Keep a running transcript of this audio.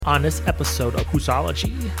On this episode of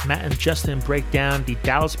Hoopsology, Matt and Justin break down the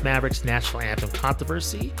Dallas Mavericks national anthem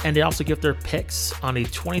controversy, and they also give their picks on the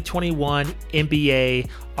 2021 NBA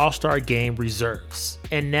All-Star Game reserves.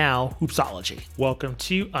 And now, Hoopsology. Welcome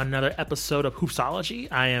to another episode of Hoopsology.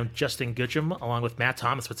 I am Justin Goodrum, along with Matt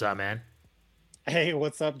Thomas. What's up, man? Hey,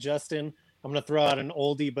 what's up, Justin? I'm going to throw out an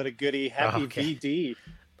oldie but a goodie. Happy VD.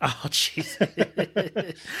 Oh,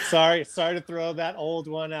 jeez. Sorry to throw that old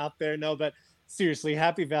one out there. No, but seriously,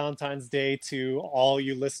 happy Valentine's Day to all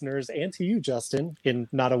you listeners and to you, Justin, in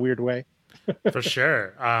not a weird way. For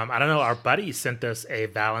sure. I don't know. Our buddy sent us a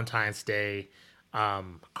Valentine's Day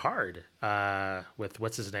card with,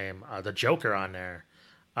 what's his name? The Joker on there.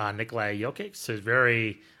 Nikolai Jokic. So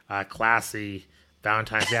very classy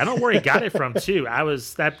Valentine's Day. I don't know where he got it from, too. That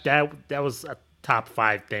was a top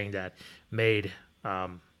 5 thing that made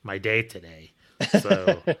my day today.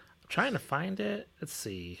 So trying to find it. Let's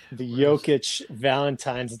see. The Jokic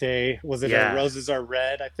Valentine's Day. Was it Roses Are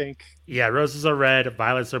Red, I think? Yeah, roses are red,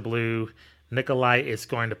 violets are blue. Nikolai is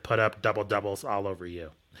going to put up double doubles all over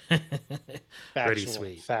you. Pretty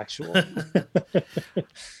sweet. Factual.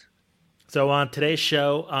 So on today's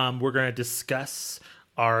show, we're going to discuss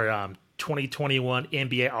our 2021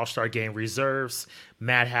 NBA All-Star Game reserves.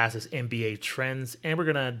 Matt has his NBA trends, and we're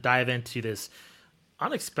going to dive into this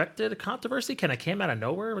unexpected controversy kind of came out of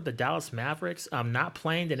nowhere with the Dallas Mavericks not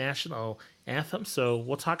playing the national anthem. So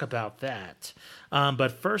we'll talk about that.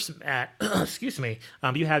 But first, Matt, excuse me,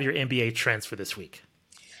 you have your NBA trends for this week.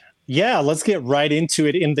 Yeah, let's get right into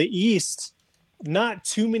it. In the East, not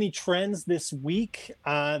too many trends this week.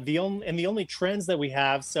 The only trends that we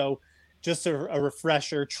have, so just a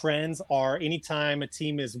refresher, trends are anytime a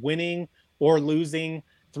team is winning or losing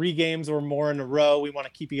 3 games or more in a row. We want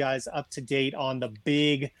to keep you guys up to date on the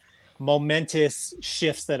big momentous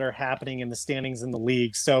shifts that are happening in the standings in the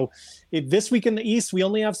league. So this week in the East, we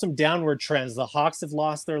only have some downward trends. The Hawks have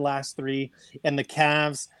lost their last 3 and the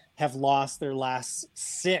Cavs have lost their last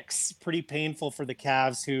 6. Pretty painful for the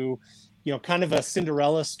Cavs, who, kind of a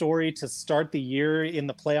Cinderella story to start the year in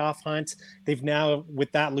the playoff hunt. They've now,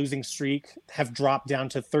 with that losing streak, have dropped down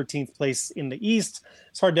to 13th place in the East.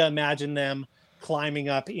 It's hard to imagine them climbing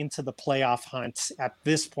up into the playoff hunt at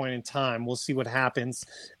this point in time. We'll see what happens.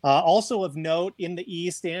 Also of note in the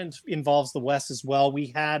East, and involves the West as well, we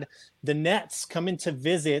had the Nets come in to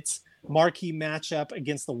visit, marquee matchup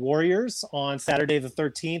against the Warriors on Saturday the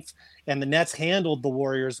 13th, and the Nets handled the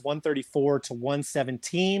Warriors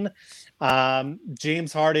 134-117.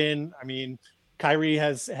 James Harden, Kyrie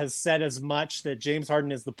has said as much, that James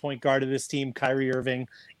Harden is the point guard of this team. Kyrie Irving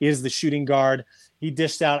is the shooting guard. He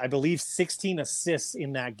dished out, I believe, 16 assists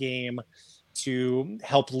in that game to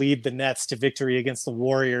help lead the Nets to victory against the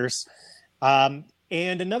Warriors. And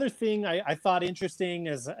another thing I thought interesting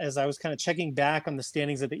as I was kind of checking back on the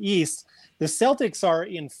standings of the East, the Celtics are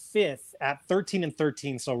in 5th at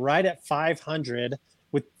 13-13, so right at 500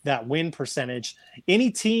 with that win percentage.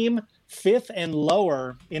 Any team 5th and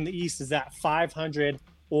lower in the East is at 500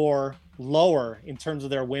 or lower in terms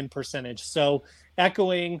of their win percentage. So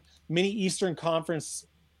echoing many Eastern Conference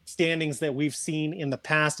standings that we've seen in the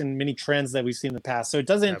past and many trends that we've seen in the past. So it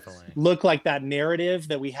doesn't look like that narrative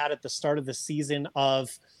that we had at the start of the season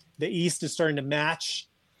of the East is starting to match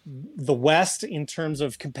the West in terms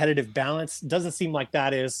of competitive balance. It doesn't seem like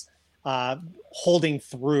that is holding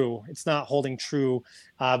through. It's not holding true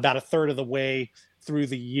about a third of the way through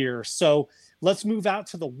the year. So let's move out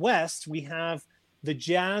to the West. We have the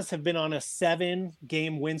Jazz have been on a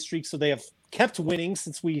 7-game win streak, so they have kept winning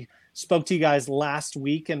since we spoke to you guys last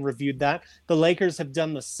week and reviewed that. The Lakers have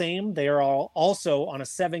done the same. They are all also on a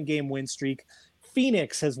 7-game win streak.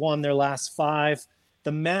 Phoenix has won their last 5.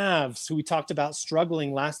 The Mavs, who we talked about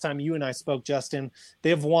struggling last time you and I spoke, Justin,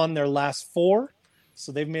 they have won their last 4.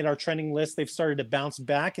 So they've made our trending list. They've started to bounce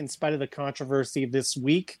back in spite of the controversy this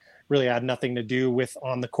week. Really had nothing to do with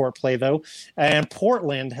on the court play, though. And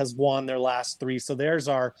Portland has won their last 3. So there's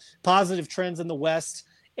our positive trends in the West.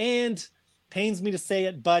 And pains me to say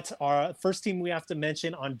it, but our first team we have to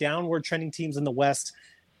mention on downward trending teams in the West,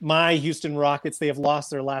 my Houston Rockets, they have lost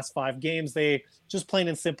their last 5 games. They just plain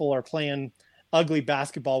and simple are playing ugly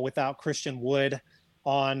basketball without Christian Wood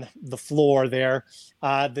on the floor there.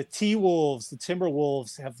 The T-Wolves, the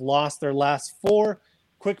Timberwolves, have lost their last 4.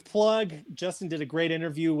 Quick plug, Justin did a great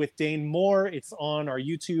interview with Dane Moore. It's on our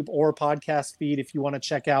YouTube or podcast feed if you want to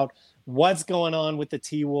check out what's going on with the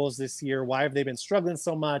T-Wolves this year. Why have they been struggling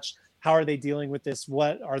so much? How are they dealing with this?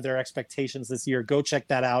 What are their expectations this year? Go check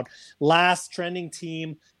that out. Last trending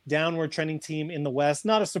team, downward trending team in the West.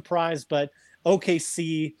 Not a surprise, but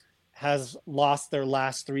OKC has lost their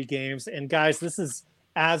last 3 games. And guys, this is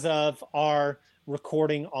as of our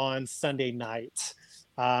recording on Sunday night.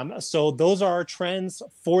 So those are our trends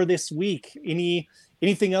for this week.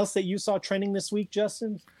 Anything else that you saw trending this week,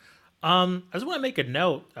 Justin? I just want to make a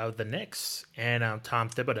note of the Knicks and Tom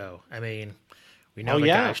Thibodeau. I mean, we know Oh the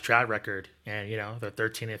yeah, guy's track record, and they're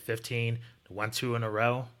 13-15, 1-2 in a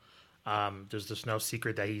row. There's just no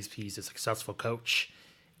secret that he's a successful coach,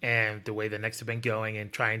 and the way the Knicks have been going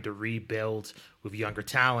and trying to rebuild with younger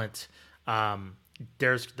talent,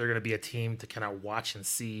 they're going to be a team to kind of watch and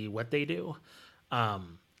see what they do.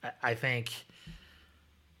 I think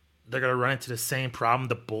they're going to run into the same problem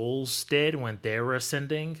the Bulls did when they were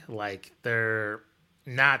ascending. Like, they're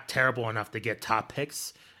not terrible enough to get top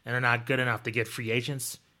picks, and they're not good enough to get free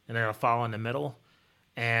agents, and they're going to fall in the middle.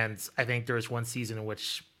 And I think there was one season in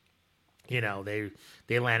which,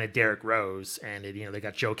 they landed Derrick Rose, and they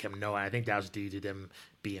got Joakim Noah. I think that was due to them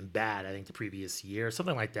being bad. I think the previous year,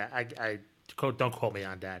 something like that. I don't quote me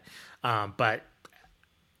on that. But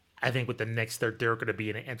I think with the Knicks, they're going to be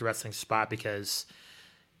in an interesting spot because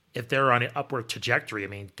if they're on an upward trajectory, I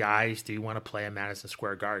mean, guys do want to play at Madison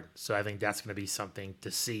Square Garden. So I think that's going to be something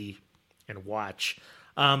to see and watch.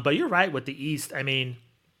 But you're right with the East. I mean,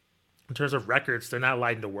 in terms of records, they're not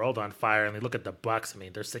lighting the world on fire. And look at the Bucks. I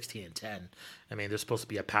mean, they're 16-10. I mean, they're supposed to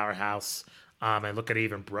be a powerhouse. And look at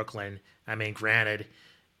even Brooklyn. I mean, granted,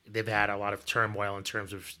 they've had a lot of turmoil in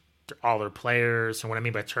terms of all their players. And what I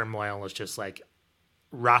mean by turmoil is just like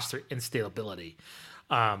roster instability.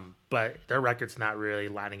 But their record's not really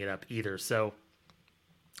lining it up either. So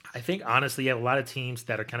I think, honestly, you have a lot of teams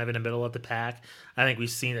that are kind of in the middle of the pack. I think we've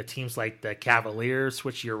seen that teams like the Cavaliers,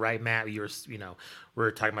 which you're right, Matt,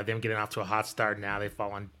 we're talking about them getting off to a hot start. Now they've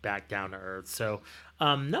fallen back down to earth. So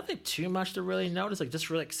nothing too much to really notice, just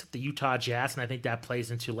really except the Utah Jazz. And I think that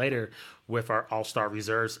plays into later with our all-star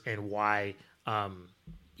reserves and why,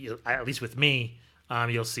 at least with me,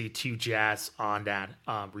 you'll see two Jazz on that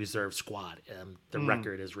reserve squad. The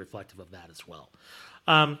record is reflective of that as well.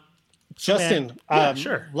 Justin,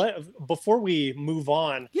 sure. Before we move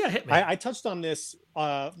on, hit me. I touched on this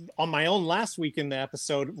on my own last week in the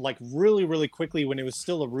episode, like really, really quickly when it was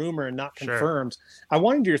still a rumor and not confirmed. Sure. I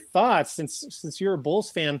wanted your thoughts since you're a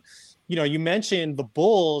Bulls fan. You mentioned the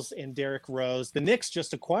Bulls and Derrick Rose. The Knicks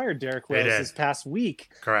just acquired Derrick Rose this past week.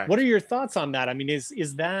 Correct. What are your thoughts on that? I mean,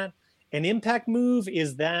 is that an impact move?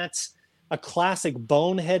 Is that a classic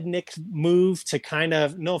bonehead Knicks move to kind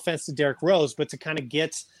of, no offense to Derrick Rose, but to kind of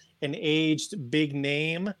get an aged big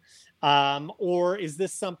name? Or is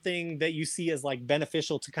this something that you see as like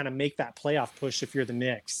beneficial to kind of make that playoff push if you're the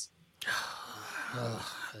Knicks?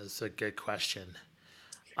 That's a good question.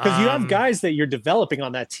 Because you have guys that you're developing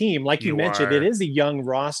on that team. Like you mentioned, it is a young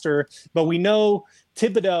roster, but we know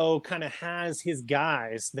Thibodeau kind of has his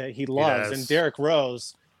guys that he loves, and Derrick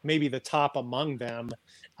Rose, maybe the top among them.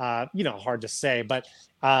 Hard to say, but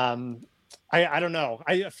I don't know.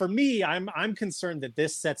 For me, I'm concerned that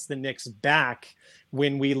this sets the Knicks back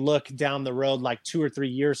when we look down the road, like 2 or 3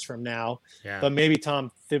 years from now. Yeah. But maybe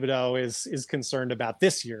Tom Thibodeau is concerned about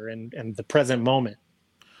this year and the present moment.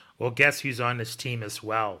 Well, guess who's on this team as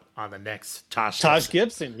well on the Knicks? Taj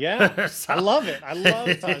Gibson. Yeah, so, I love it. I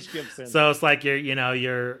love Taj Gibson. So it's like I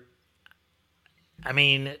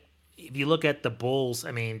mean, if you look at the Bulls,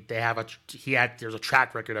 I mean, there's a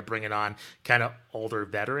track record of bringing on kind of older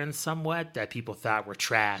veterans somewhat that people thought were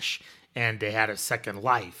trash, and they had a second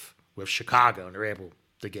life with Chicago, and they're able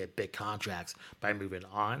to get big contracts by moving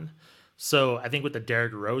on. So I think with the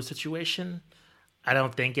Derrick Rose situation, I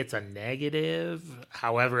don't think it's a negative.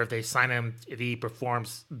 However, if they sign him, if he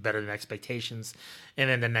performs better than expectations, and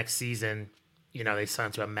then the next season, they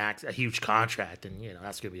sign him to a huge contract, and,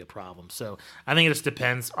 that's going to be a problem. So I think it just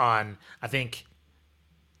depends on,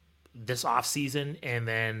 this offseason and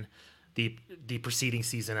then the preceding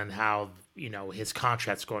season and how, his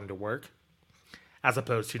contract's going to work, as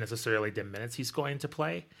opposed to necessarily the minutes he's going to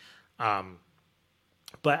play.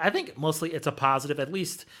 But I think mostly it's a positive. At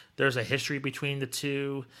least there's a history between the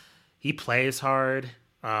two. He plays hard.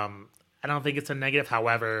 I don't think it's a negative.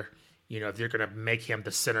 However, if you're going to make him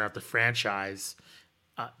the center of the franchise,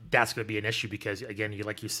 that's going to be an issue because, again,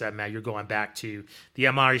 like you said, Matt, you're going back to the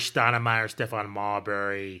Amari Stoudemire, Stephon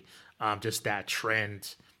Marbury, just that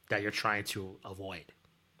trend that you're trying to avoid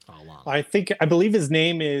all along. I believe his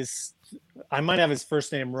name is, I might have his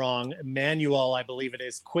first name wrong, Emmanuel, I believe it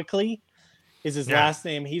is, Quickly is his last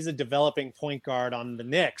name. He's a developing point guard on the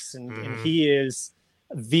Knicks, and he is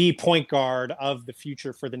the point guard of the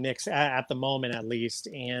future for the Knicks at the moment, at least.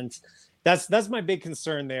 And that's my big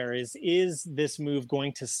concern there is this move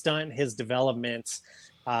going to stunt his development?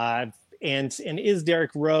 And is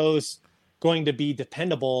Derrick Rose going to be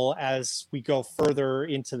dependable as we go further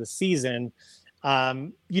into the season?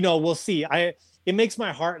 We'll see. It makes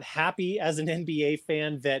my heart happy as an NBA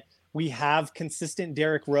fan that we have consistent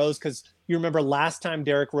Derrick Rose, because you remember last time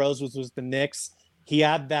Derrick Rose was the Knicks, he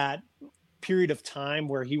had that period of time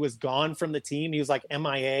where he was gone from the team. He was like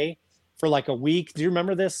MIA for like a week. Do you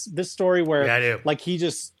remember this story where Yeah, I do. like he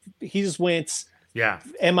just went Yeah,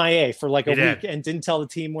 MIA for like he a did. week and didn't tell the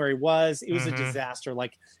team where he was? It was a Mm-hmm. disaster.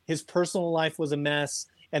 Like his personal life was a mess.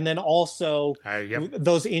 And then also Yep.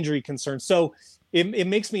 those injury concerns. So it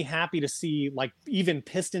makes me happy to see like even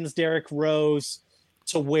Pistons Derrick Rose,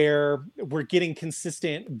 to where we're getting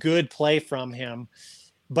consistent good play from him.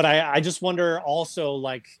 But I just wonder also,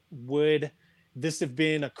 like, would this have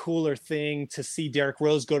been a cooler thing to see Derrick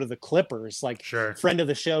Rose go to the Clippers? Like, Sure. friend of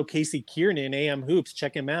the show, Casey Kiernan, AM Hoops,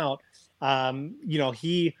 check him out.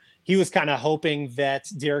 He was kind of hoping that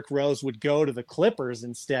Derrick Rose would go to the Clippers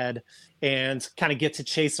instead and kind of get to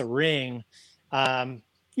chase a ring.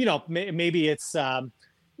 Maybe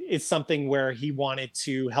it's something where he wanted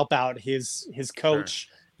to help out his Sure. coach,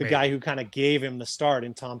 the Maybe. guy who kind of gave him the start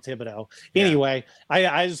in Tom Thibodeau. Yeah. Anyway,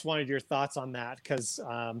 I just wanted your thoughts on that, because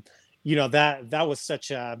that was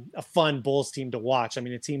such a fun Bulls team to watch. I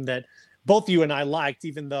mean, a team that both you and I liked,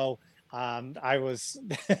 even though I was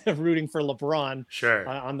rooting for LeBron Sure.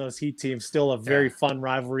 on those Heat teams. Still a Yeah. very fun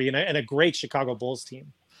rivalry, and a great Chicago Bulls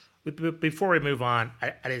team. Before we move on,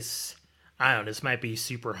 I don't know, this might be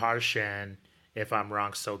super harsh, and if I'm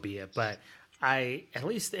wrong, so be it. But at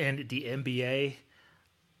least in the NBA,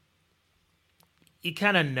 you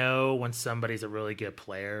kind of know when somebody's a really good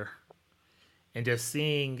player. And just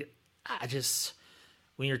seeing, I just,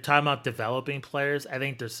 when you're talking about developing players, I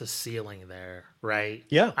think there's a ceiling there, right?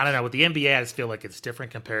 Yeah. I don't know. With the NBA, I just feel like it's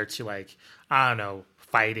different compared to, like, I don't know,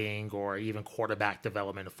 fighting or even quarterback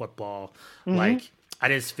development of football. Mm-hmm. Like, I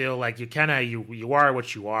just feel like you are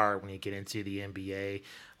what you are when you get into the NBA.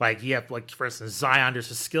 Like, you have, like, for instance, Zion,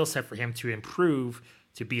 there's a skill set for him to improve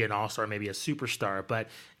to be an all-star, maybe a superstar. But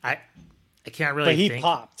I can't really But he think.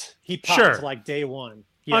 popped. He popped Sure. like day one.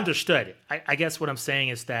 Yeah. Understood. I guess what I'm saying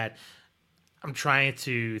is that I'm trying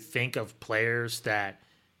to think of players that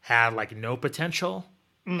had like no potential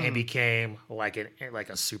and became like a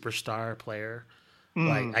superstar player.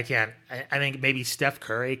 Like I can't. I think maybe Steph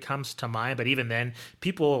Curry comes to mind, but even then,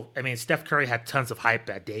 people. I mean, Steph Curry had tons of hype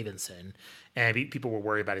at Davidson, and people were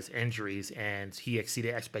worried about his injuries, and he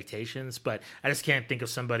exceeded expectations. But I just can't think of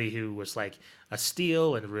somebody who was like a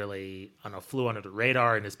steal and really, I don't know, flew under the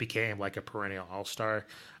radar and just became like a perennial all star.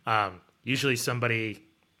 Usually, somebody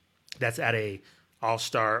that's at a all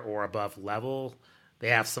star or above level, they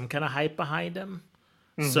have some kind of hype behind them.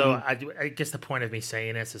 So I guess the point of me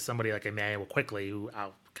saying this is somebody like Emmanuel Quickly, who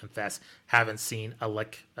I'll confess haven't seen a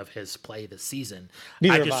lick of his play this season.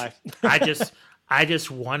 Neither I just, have I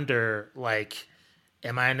just wonder, like,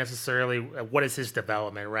 am I necessarily what is his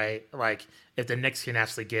development, right? Like, if the Knicks can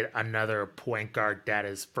actually get another point guard that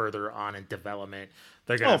is further on in development,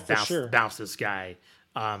 they're gonna For sure. bounce this guy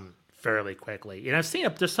fairly quickly. And I've seen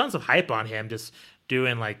there's tons of hype on him, just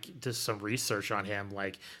doing like just some research on him.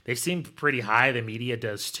 Like they seem pretty high. The media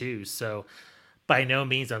does too. So by no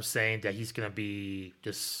means I'm saying that he's going to be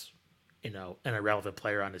just, an irrelevant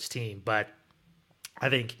player on his team. But I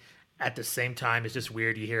think at the same time, it's just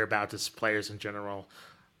weird you hear about just players in general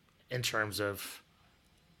in terms of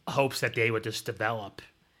hopes that they would just develop,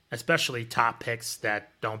 especially top picks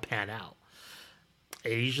that don't pan out.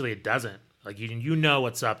 It doesn't. Like you know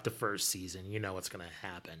what's up the first season. You know what's going to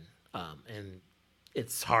happen. And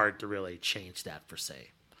it's hard to really change that per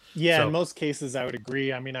se. Yeah, So in most cases, I would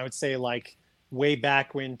agree. I mean, I would say like way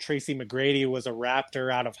back when Tracy McGrady was a Raptor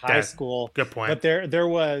out of high that school, good point. but there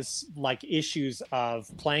was like issues of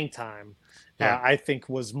playing time. Yeah. I think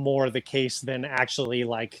was more the case than actually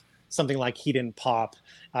like something like he didn't pop.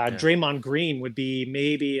 Draymond Green would be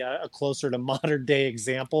maybe a closer to modern day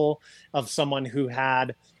example of someone who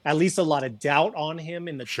had at least a lot of doubt on him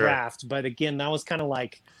in the Sure. draft. But again, that was kind of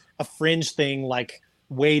like a fringe thing, like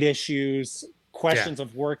weight issues, questions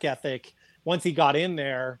of work ethic. Once he got in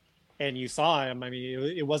there and you saw him, I mean,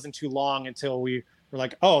 it wasn't too long until we were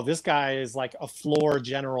like, oh, this guy is like a floor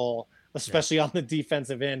general, especially on the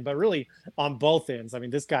defensive end, but really on both ends. I mean,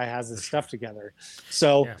 this guy has his stuff together.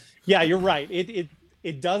 So yeah, you're right.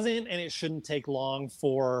 It doesn't, and it shouldn't take long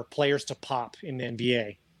for players to pop in the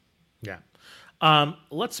NBA. Yeah.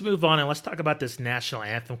 Let's move on and let's talk about this national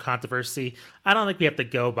anthem controversy. I don't think we have to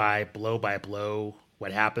go by blow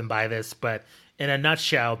what happened by this, but in a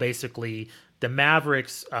nutshell, basically, the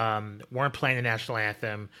Mavericks weren't playing the national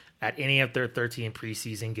anthem at any of their 13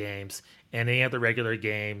 preseason games and any of the regular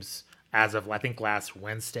games as of, I think, last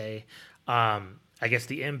Wednesday. I guess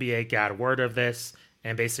the NBA got word of this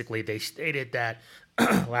And basically, they stated that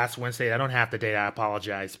last Wednesday, I don't have the data, I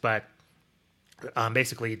apologize, but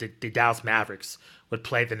basically the Dallas Mavericks would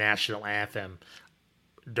play the national anthem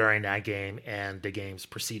during that game and the games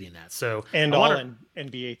preceding that. So And I all want to,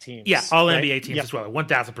 NBA teams. yeah, all right? NBA teams Yep. as well.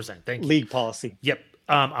 1,000%. Thank you. League policy. Yep.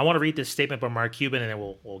 I want to read this statement by Mark Cuban, and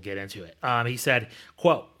then we'll get into it. He said,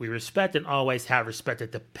 "Quote: We respect and always have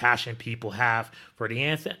respected the passion people have for the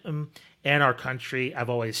anthem and our country. I've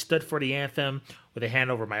always stood for the anthem with a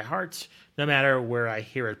hand over my heart, no matter where I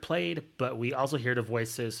hear it played. But we also hear the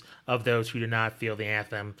voices of those who do not feel the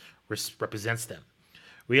anthem represents them.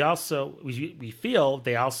 We feel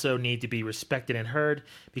they also need to be respected and heard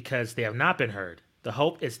because they have not been heard. The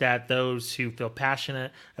hope is that those who feel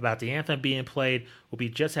passionate about the anthem being played will be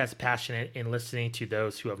just as passionate in listening to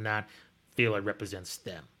those who have not feel it represents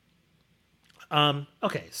them."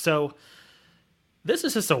 Okay, so this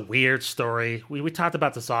is just a weird story. We talked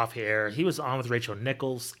about this off air. He was on with Rachel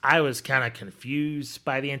Nichols. I was kind of confused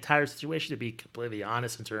by the entire situation, to be completely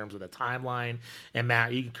honest, in terms of the timeline. And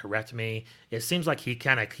Matt, you can correct me. It seems like he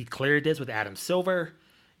cleared this with Adam Silver.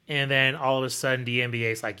 And then all of a sudden, the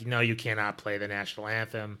NBA is like, no, you cannot play the national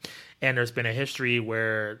anthem. And there's been a history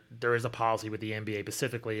where there is a policy with the NBA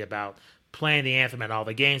specifically about playing the anthem at all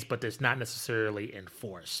the games, but it's not necessarily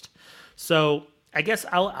enforced. So I guess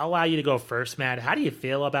I'll allow you to go first, Matt. How do you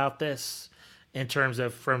feel about this in terms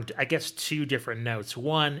of, from, I guess, two different notes?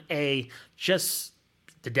 One, just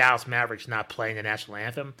the Dallas Mavericks not playing the national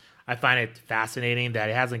anthem. I find it fascinating that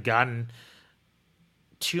it hasn't gotten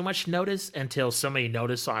too much notice until somebody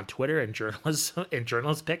noticed on Twitter and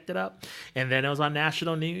journalists picked it up, and then it was on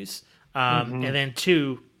national news. And then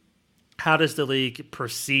two, how does the league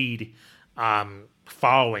proceed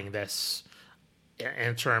following this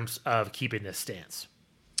in terms of keeping this stance?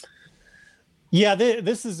 Yeah,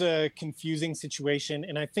 this is a confusing situation.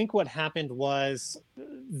 And I think what happened was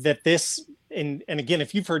that this, and again,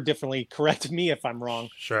 if you've heard differently, correct me if I'm wrong.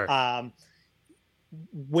 Sure.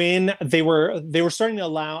 When they were starting to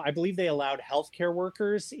allow, I believe they allowed healthcare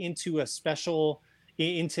workers into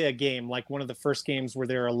a game, like one of the first games where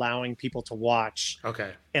they're allowing people to watch.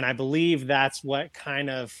 Okay. And I believe that's what kind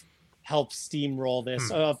of helped steamroll this.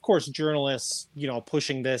 Of course, journalists,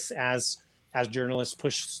 pushing this as journalists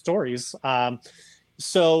push stories.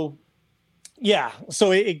 So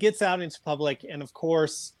it gets out into public, and of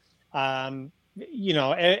course,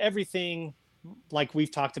 everything, like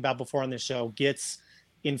we've talked about before on this show, gets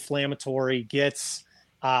inflammatory, gets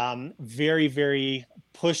very, very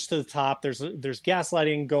pushed to the top. There's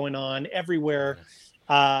gaslighting going on everywhere.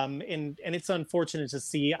 And it's unfortunate to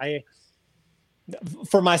see.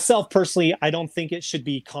 For myself personally, I don't think it should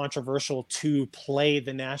be controversial to play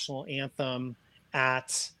the national anthem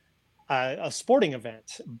at a sporting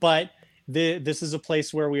event, but this is a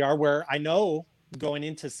place where where I know, going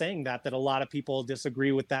into saying that a lot of people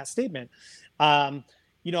disagree with that statement. I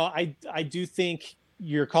do think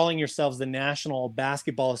you're calling yourselves the National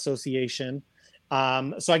Basketball Association.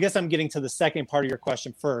 So I guess I'm getting to the second part of your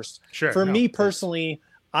question first. Sure. For me personally,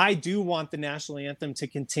 I do want the national anthem to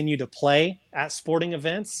continue to play at sporting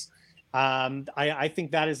events. I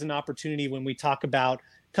think that is an opportunity when we talk about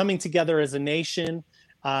coming together as a nation.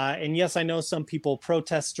 And yes, I know some people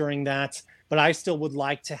protest during that, but I still would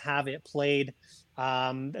like to have it played.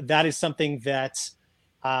 That is something that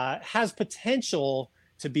has potential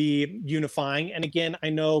to be unifying. And again, I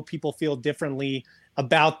know people feel differently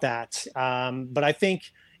about that. But I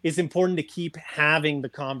think it's important to keep having the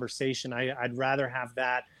conversation. I'd rather have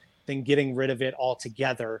that than getting rid of it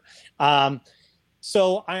altogether.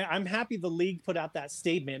 So I'm happy the league put out that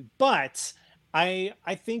statement, but I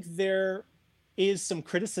think there is some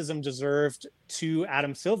criticism deserved to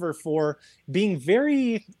Adam Silver for being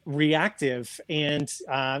very reactive. And,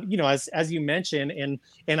 as you mentioned,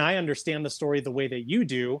 and I understand the story the way that you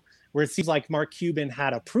do, where it seems like Mark Cuban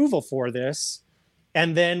had approval for this.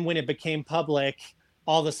 And then when it became public,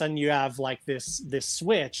 all of a sudden you have like this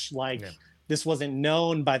switch, this wasn't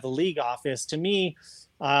known by the league office. To me,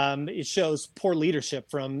 it shows poor leadership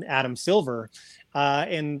from Adam Silver.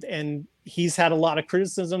 And he's had a lot of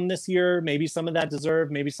criticism this year. Maybe some of that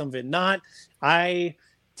deserved, maybe some of it not. I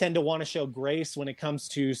tend to want to show grace when it comes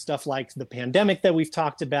to stuff like the pandemic that we've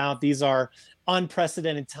talked about. These are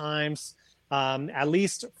unprecedented times, at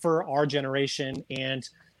least for our generation and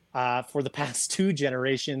for the past two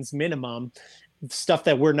generations minimum, stuff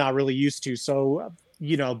that we're not really used to. So,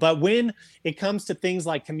 but when it comes to things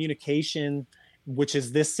like communication, which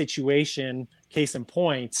is this situation, case in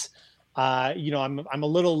point, I'm a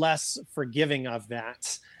little less forgiving of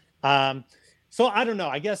that. So I don't know.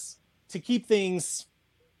 I guess to keep things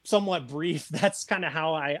somewhat brief, that's kind of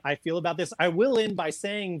how I feel about this. I will end by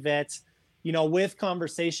saying that, with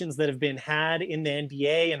conversations that have been had in the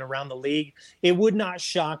NBA and around the league, it would not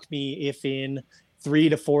shock me if in 3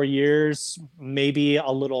 to 4 years, maybe a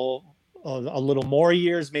little more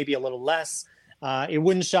years, maybe a little less. It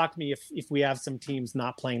wouldn't shock me if we have some teams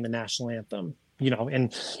not playing the national anthem,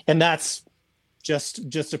 and that's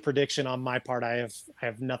just a prediction on my part. I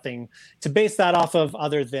have nothing to base that off of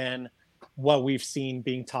other than what we've seen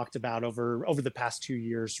being talked about over the past 2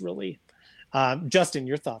 years, really. Justin,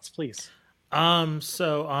 your thoughts, please.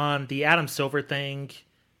 So on the Adam Silver thing,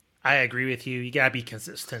 I agree with you. You gotta be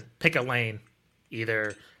consistent. Pick a lane.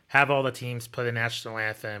 Either have all the teams play the national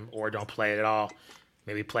anthem or don't play it at all.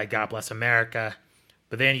 Maybe play God Bless America.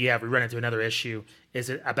 But then we run into another issue. Is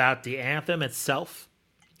it about the anthem itself?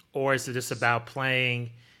 Or is it just about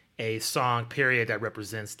playing a song, period, that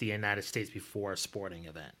represents the United States before a sporting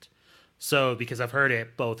event? So, because I've heard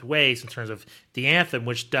it both ways in terms of the anthem,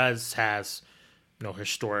 which has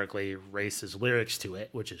historically racist lyrics to it,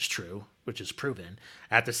 which is true, which is proven.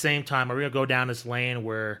 At the same time, are we gonna go down this lane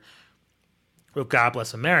where, well, God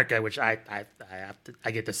Bless America, which I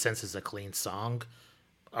get the sense is a clean song.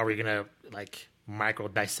 Are we gonna micro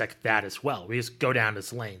dissect that as well? We just go down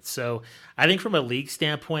this lane. So I think from a league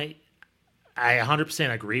standpoint, I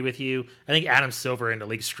 100% agree with you. I think Adam Silver and the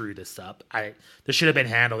league screwed this up. This should have been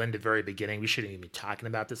handled in the very beginning. We shouldn't even be talking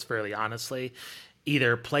about this, fairly honestly.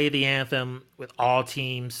 Either play the anthem with all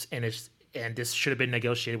teams, and this should have been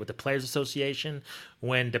negotiated with the Players Association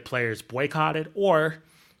when the players boycotted, or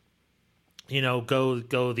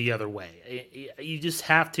go the other way. You just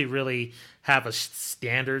have to really have a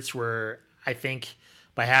standards where I think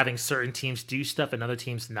by having certain teams do stuff and other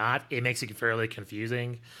teams not, it makes it fairly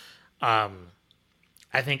confusing.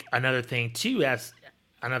 I think another thing too, as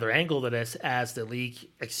another angle to this, as the league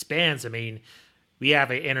expands, I mean, we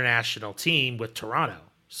have an international team with Toronto.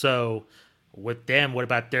 So with them, what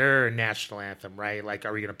about their national anthem, right?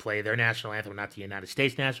 Are we going to play their national anthem, not the United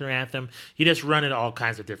States national anthem? You just run into all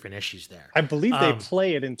kinds of different issues there. I believe they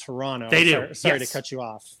play it in Toronto. They do. Sorry yes. to cut you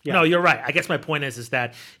off. Yeah. No, you're right. I guess my point is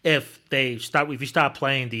that if you stop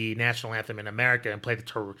playing the national anthem in America and play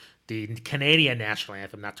the Canadian national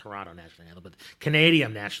anthem, not Toronto national anthem, but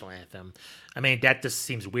Canadian national anthem, I mean, that just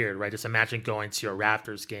seems weird, right? Just imagine going to a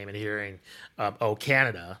Raptors game and hearing, "Oh,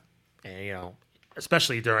 Canada," and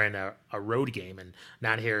especially during a road game, and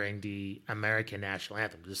not hearing the American national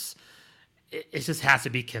anthem. It just has to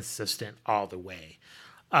be consistent all the way.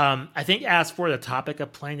 I think as for the topic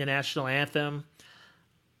of playing the national anthem,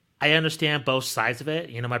 I understand both sides of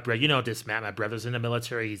it. My brother, this, Matt, my brother's in the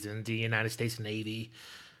military. He's in the United States Navy.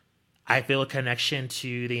 I feel a connection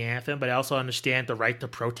to the anthem, but I also understand the right to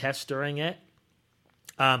protest during it.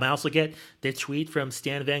 I also get the tweet from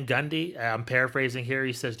Stan Van Gundy. I'm paraphrasing here.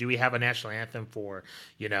 He says, "Do we have a national anthem for,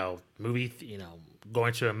 movie,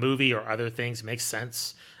 going to a movie or other things?" Makes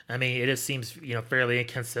sense. I mean, it just seems, fairly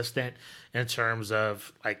inconsistent in terms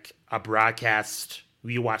of a broadcast.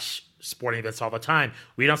 We watch sporting events all the time.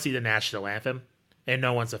 We don't see the national anthem, and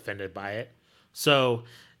no one's offended by it. So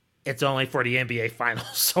it's only for the NBA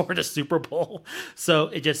Finals or the Super Bowl. So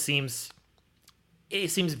it just seems. It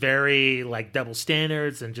seems very double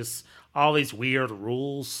standards and just all these weird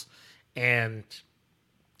rules, and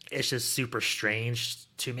it's just super strange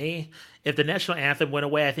to me. If the national anthem went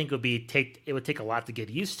away, I think it would take a lot to get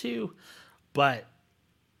used to, but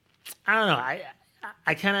I don't know.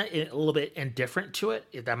 I kind of a little bit indifferent to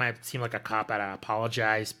it. That might seem like a cop out. I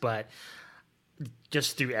apologize, but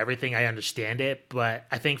just through everything, I understand it. But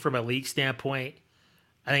I think from a league standpoint,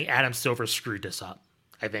 I think Adam Silver screwed this up.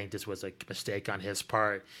 I think this was a mistake on his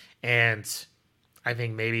part. And I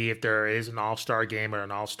think maybe if there is an all-star game or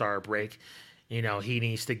an all-star break, he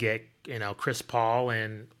needs to get, Chris Paul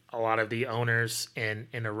and a lot of the owners in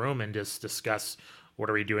a room and just discuss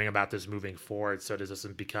what are we doing about this moving forward so this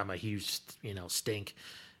doesn't become a huge, stink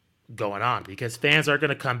going on. Because fans are going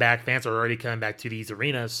to come back. Fans are already coming back to these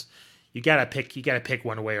arenas. You gotta pick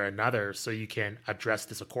one way or another so you can address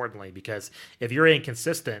this accordingly. Because if you're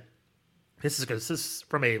inconsistent, this is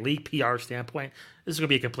from a league PR standpoint, this is going to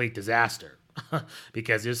be a complete disaster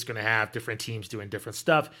because you're just going to have different teams doing different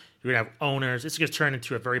stuff. You're going to have owners. It's going to turn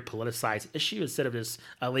into a very politicized issue instead of just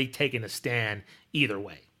a league taking a stand either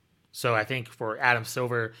way. So I think for Adam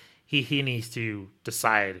Silver, he needs to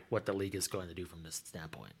decide what the league is going to do from this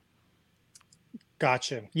standpoint.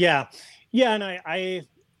 Gotcha. Yeah. And I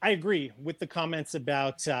agree with the comments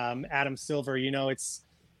about Adam Silver.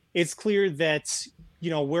 It's clear that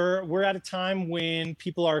we're at a time when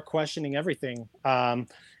people are questioning everything. I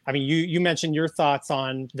mean, you mentioned your thoughts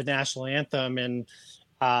on the national anthem, and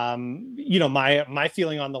My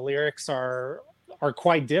feeling on the lyrics are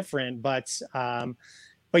quite different, but I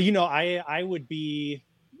would be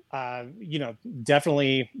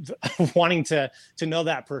definitely wanting to know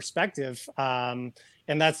that perspective.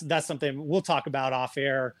 And that's something we'll talk about off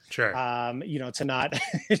air, Sure. to not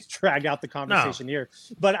drag out the No. conversation here.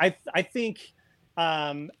 But I think,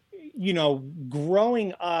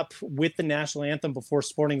 growing up with the national anthem before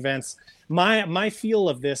sporting events, my feel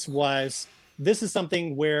of this is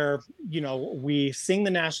something where, we sing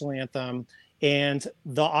the national anthem and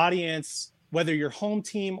the audience, whether you're home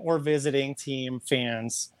team or visiting team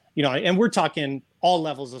fans, and we're talking all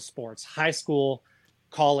levels of sports, high school,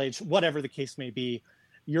 college, whatever the case may be,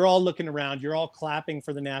 you're all looking around, you're all clapping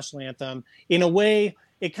for the national anthem. In a way,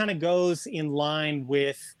 it kind of goes in line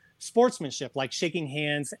with sportsmanship, like shaking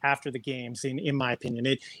hands after the games, in my opinion.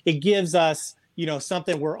 It gives us,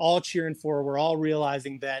 something we're all cheering for. We're all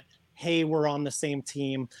realizing that, hey, we're on the same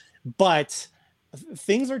team. But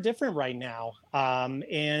things are different right now.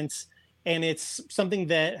 And it's something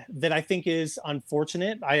that I think is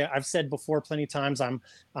unfortunate. I've said before plenty of times, I'm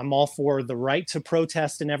all for the right to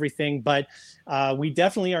protest and everything, but we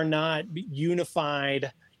definitely are not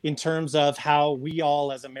unified in terms of how we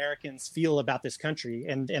all as Americans feel about this country,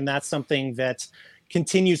 and that's something that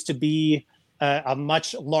continues to be a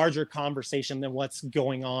much larger conversation than what's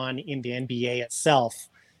going on in the NBA itself.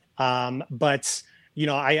 But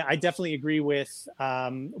I definitely agree with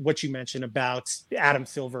what you mentioned about Adam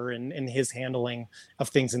Silver and his handling of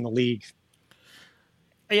things in the league.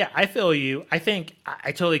 Yeah, I feel you. I think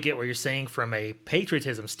I totally get what you're saying from a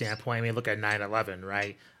patriotism standpoint. I mean, look at 9/11,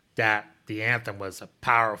 right? That the anthem was a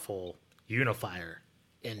powerful unifier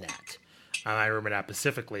in that. I remember that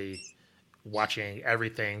specifically watching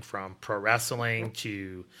everything from pro wrestling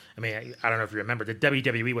to, I mean, I don't know if you remember, the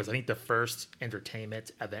WWE was, I think, the first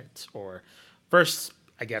entertainment event or first,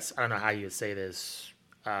 I guess, I don't know how you would say this,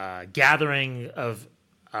 gathering of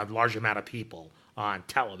a large amount of people on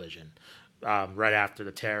television right after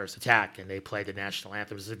the terrorist attack, and they played the national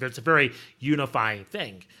anthem. It's a very unifying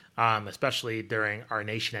thing, especially during our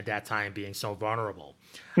nation at that time being so vulnerable.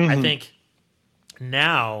 I Mm-hmm. think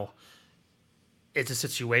now it's a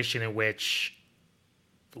situation in which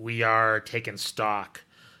we are taking stock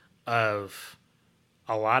of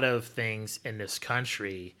a lot of things in this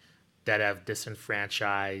country that have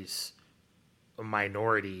disenfranchised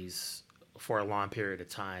minorities for a long period of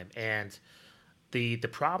time. And the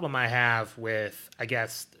problem I have with, I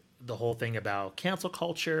guess, the whole thing about cancel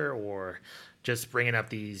culture or just bringing up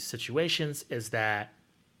these situations is that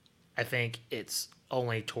I think it's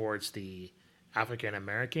only towards the African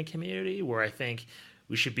American community, where I think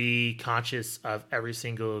we should be conscious of every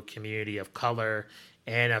single community of color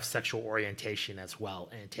and of sexual orientation as well,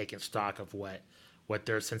 and taking stock of what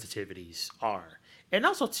their sensitivities are. And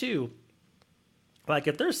also too, like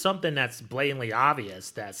if there's something that's blatantly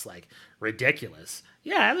obvious that's like ridiculous,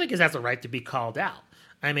 yeah, I think it has a right to be called out.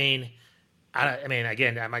 I mean, I mean,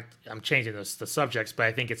 again, I'm changing the subjects, but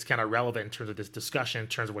I think it's kind of relevant in terms of this discussion, in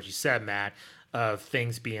terms of what you said, Matt, of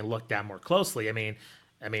things being looked at more closely. I mean,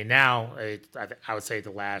 now I would say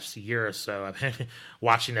the last year or so, I've been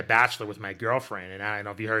watching The Bachelor with my girlfriend, and I don't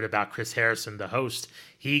know if you heard about Chris Harrison, the host.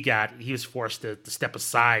 He was forced to step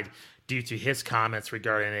aside due to his comments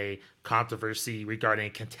regarding a controversy regarding a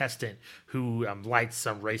contestant who liked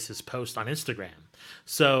some racist post on Instagram.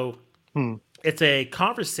 So Hmm. it's a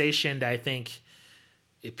conversation that I think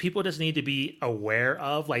people just need to be aware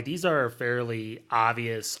of. Like these are fairly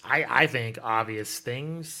obvious, I think obvious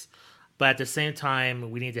things, but at the same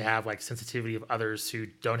time, we need to have like sensitivity of others who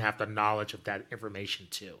don't have the knowledge of that information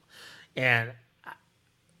too. And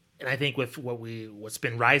I think with what's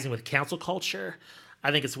been rising with cancel culture,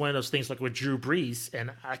 I think it's one of those things like with Drew Brees,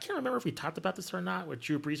 and I can't remember if we talked about this or not with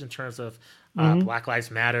Drew Brees in terms of Mm-hmm. Black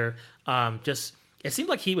Lives Matter. Just it seemed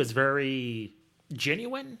like he was very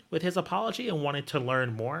genuine with his apology and wanted to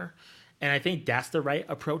learn more. And I think that's the right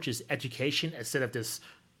approach, is education instead of just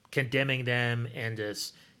condemning them and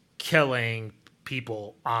just killing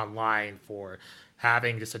people online for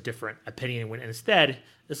having just a different opinion. When instead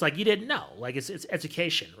it's like you didn't know, like it's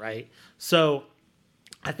education, right? So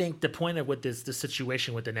I think the point of with this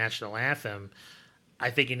situation with the national anthem,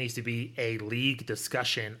 I think it needs to be a league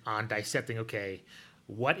discussion on dissecting. Okay,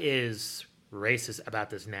 what is racist about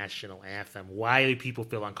this national anthem? Why do people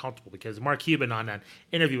feel uncomfortable? Because Mark Cuban, on an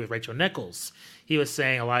interview with Rachel Nichols, he was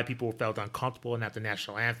saying a lot of people felt uncomfortable and at the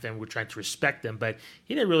national anthem. We're trying to respect them, but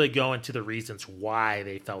he didn't really go into the reasons why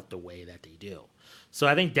they felt the way that they do. So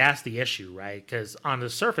I think that's the issue, right? Because on the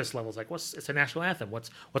surface level, it's like, it's a national anthem.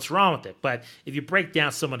 What's wrong with it? But if you break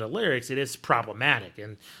down some of the lyrics, it is problematic.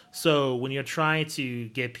 And so when you're trying to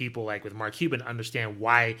get people like with Mark Cuban understand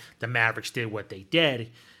why the Mavericks did what they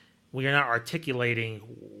did, when you're not articulating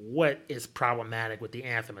what is problematic with the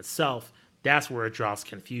anthem itself, that's where it draws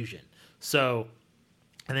confusion. So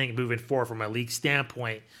I think moving forward from a league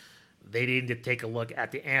standpoint, they need to take a look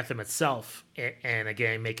at the anthem itself and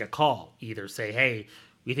again make a call. Either say, hey,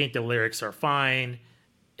 we think the lyrics are fine,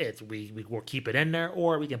 we will keep it in there,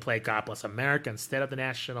 or we can play God Bless America instead of the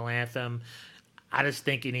national anthem. I just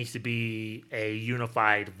think it needs to be a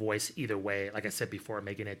unified voice either way. Like I said before,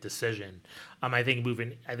 making a decision. I think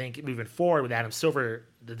moving forward with Adam Silver,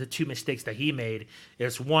 the two mistakes that he made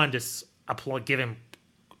is one, just give him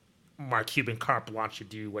Mark Cuban carte blanche to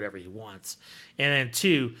do whatever he wants, and then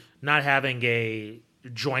two, not having a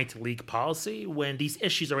joint league policy when these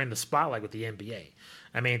issues are in the spotlight with the NBA.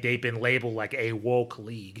 I mean, they've been labeled like a woke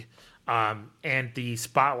league, and the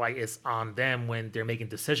spotlight is on them when they're making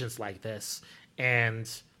decisions like this. And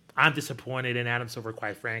I'm disappointed in Adam Silver,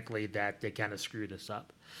 quite frankly, that they kind of screwed this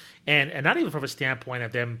up. And not even from a standpoint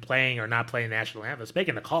of them playing or not playing national anthems,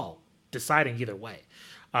 making a call, deciding either way.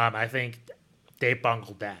 I think they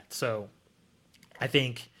bungled that. So I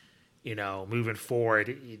think, moving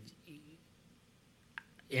forward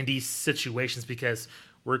in these situations, because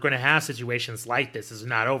we're going to have situations like this. This is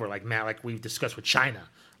not over. Like Matt, like we've discussed with China,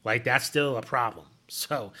 like that's still a problem.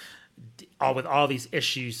 So with all these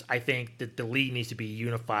issues, I think that the league needs to be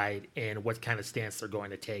unified in what kind of stance they're going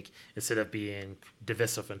to take instead of being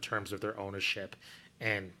divisive in terms of their ownership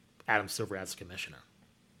and Adam Silver as commissioner.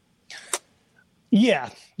 Yeah.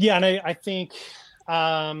 And I think,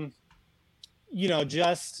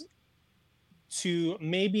 just to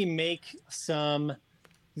maybe make some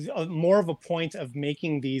more of a point of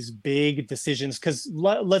making these big decisions, because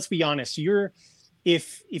let's be honest,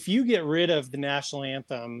 if you get rid of the national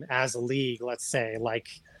anthem as a league, let's say,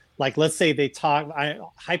 let's say they talk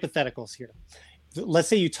hypotheticals here. Let's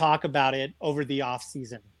say you talk about it over the off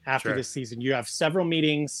season after this season. You have several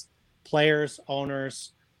meetings, players,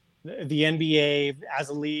 owners, the NBA as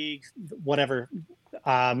a league, whatever,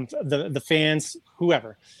 the fans,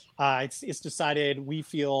 whoever. It's decided we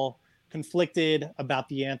feel conflicted about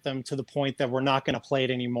the anthem to the point that we're not going to play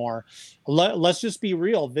it anymore. Let's just be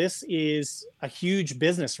real. This is a huge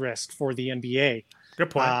business risk for the NBA. Good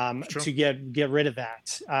point. To get rid of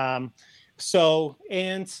that. The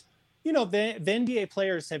NBA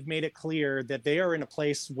players have made it clear that they are in a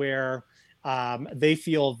place where they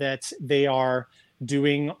feel that they are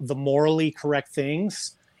doing the morally correct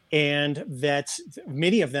things. And that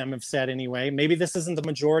many of them have said anyway, maybe this isn't the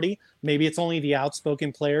majority, maybe it's only the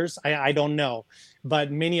outspoken players, I don't know.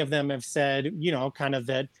 But many of them have said, kind of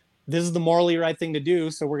that this is the morally right thing to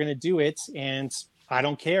do, so we're going to do it. And I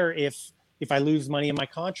don't care if I lose money in my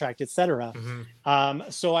contract, et cetera. Mm-hmm.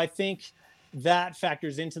 So I think that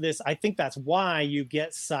factors into this. I think that's why you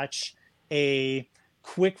get such a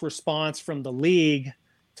quick response from the league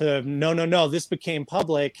to no, this became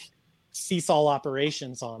public. Cease all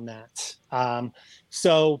operations on that. I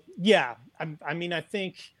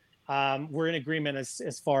think we're in agreement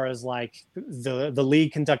as far as like the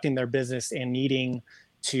league conducting their business and needing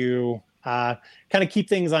to kind of keep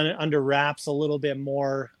things under wraps a little bit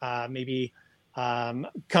more, maybe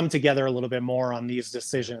come together a little bit more on these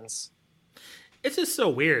decisions. It's just so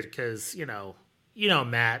weird because,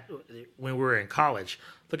 Matt, when we were in college,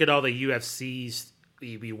 look at all the UFCs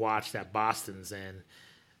we watched at Boston's, and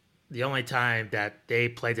the only time that they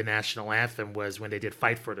played the national anthem was when they did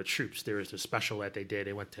Fight for the Troops. There was a special that they did.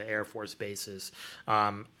 They went to Air Force bases,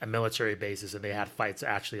 military bases, and they had fights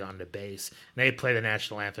actually on the base. And they played the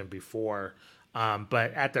national anthem before.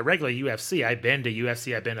 But at the regular UFC, I've been to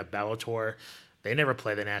Bellator. They never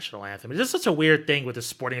play the national anthem. It's just such a weird thing with the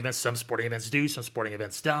sporting events. Some sporting events do, some sporting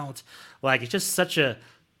events don't. Like, it's just such a...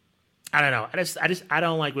 I don't know. I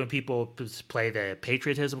don't like when people play the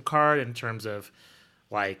patriotism card in terms of,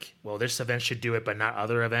 like, well, this event should do it, but not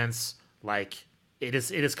other events. Like, it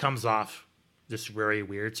just comes off just very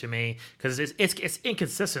weird to me because it's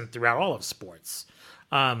inconsistent throughout all of sports.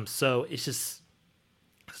 So it's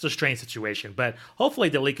a strange situation. But hopefully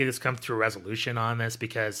the league can just come to a resolution on this,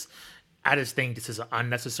 because I just think this is an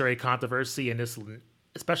unnecessary controversy, and this,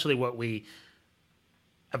 especially what we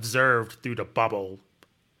observed through the bubble.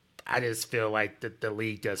 I just feel like the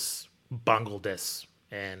league just bungled this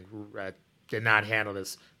and did not handle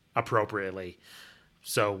this appropriately.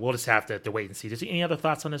 So we'll just have to wait and see. Any other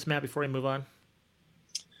thoughts on this, Matt, before we move on?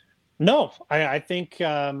 No, I think,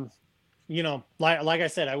 like I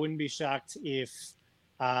said, I wouldn't be shocked if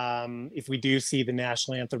if we do see the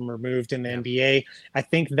national anthem removed in the Yeah. NBA. I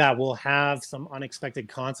think that will have some unexpected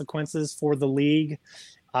consequences for the league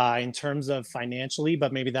in terms of financially,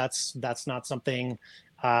 but maybe that's not something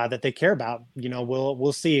that they care about.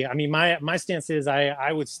 We'll see. I mean, my stance is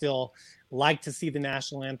I would still like to see the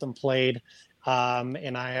national anthem played,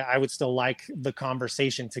 and I would still like the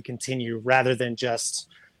conversation to continue rather than just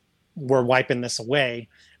we're wiping this away.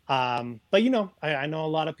 But I know a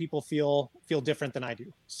lot of people feel different than I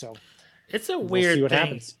do. So It's a we'll see weird what thing.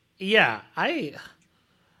 happens. Yeah,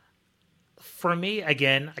 for me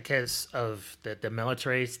again, because of the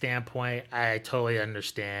military standpoint, I totally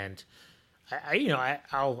understand.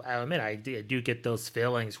 I'll admit I do get those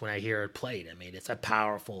feelings when I hear it played. I mean, it's a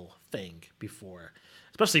powerful thing before,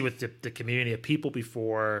 especially with the community of people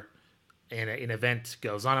before an event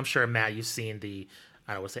goes on. I'm sure, Matt, you've seen the,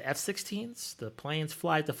 I don't know, what's it, F-16s, the planes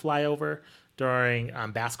fly over during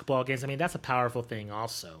basketball games. I mean, that's a powerful thing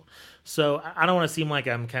also. So I don't want to seem like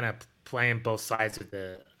I'm kind of playing both sides of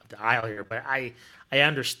the aisle here, but I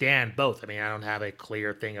understand both. I mean, I don't have a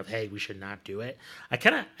clear thing of, hey, we should not do it.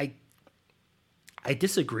 I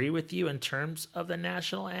disagree with you in terms of the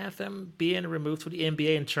national anthem being removed from the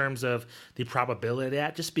NBA in terms of the probability of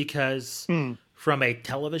that, just because from a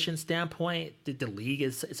television standpoint, the league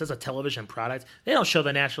it's a television product. They don't show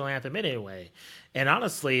the national anthem anyway. And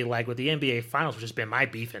honestly, like with the NBA finals, which has been my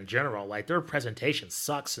beef in general, like their presentation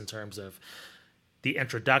sucks in terms of the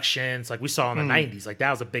introductions. Like we saw in the 90s, like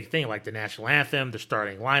that was a big thing, like the national anthem, the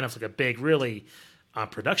starting lineups, like a big, really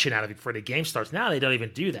production out of it before the game starts. Now they don't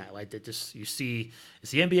even do that. Like they just, you see,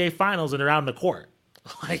 it's the NBA finals and they're out in the court.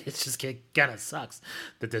 Like it's just kind of sucks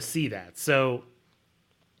to see that. So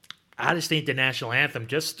I just think the national anthem,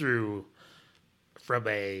 just from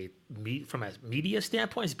a media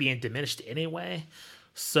standpoint, is being diminished anyway.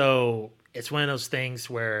 So it's one of those things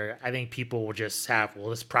where I think people will just have, well,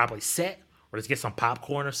 let's probably sit or let's get some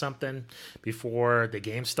popcorn or something before the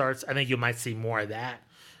game starts. I think you might see more of that.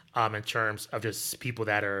 In terms of just people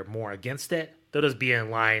that are more against it, they'll just be in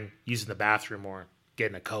line using the bathroom or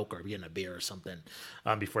getting a Coke or getting a beer or something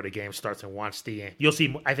before the game starts and watch you'll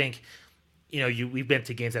see, I think, we've been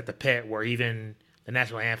to games at the Pit where even the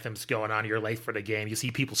national anthem's going on, you're late for the game, you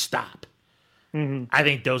see people stop. Mm-hmm. I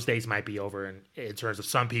think those days might be over in terms of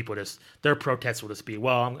some people, their protests will just be,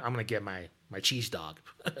 well, I'm going to get my cheese dog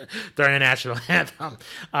during the national anthem,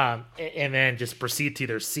 and then just proceed to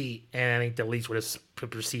their seat. And I think the leagues would just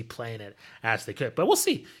proceed playing it as they could. But we'll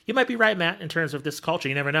see. You might be right, Matt, in terms of this culture.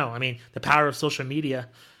 You never know. I mean, the power of social media,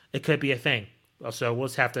 it could be a thing. So we'll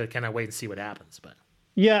just have to kind of wait and see what happens. But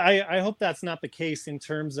yeah, I hope that's not the case in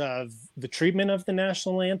terms of the treatment of the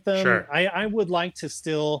national anthem. Sure. I would like to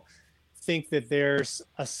still think that there's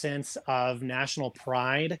a sense of national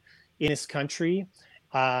pride in this country.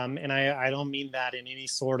 And I don't mean that in any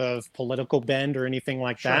sort of political bend or anything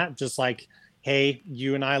like that. Just like, hey,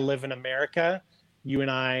 you and I live in America. You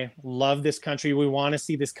and I love this country. We want to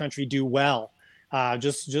see this country do well.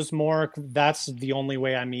 Just more. That's the only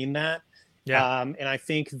way I mean that. Yeah. And I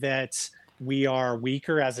think that we are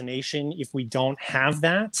weaker as a nation if we don't have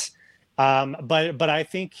that. But I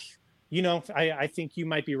think, I think you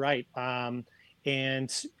might be right. And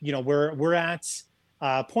we're at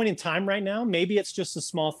point in time right now. Maybe it's just a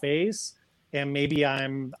small phase, and maybe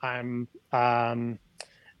I'm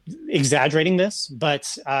exaggerating this,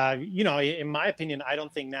 but in my opinion, I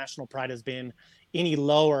don't think national pride has been any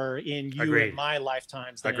lower in you and my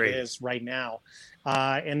lifetimes than it is right now,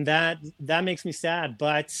 and that makes me sad.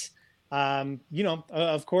 But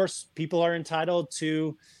of course, people are entitled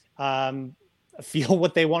to feel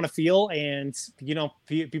what they want to feel, and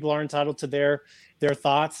people are entitled to their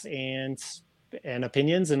thoughts and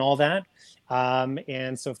opinions and all that.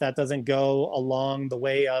 And so if that doesn't go along the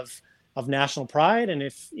way of national pride, and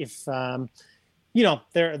if there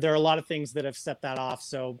are a lot of things that have set that off.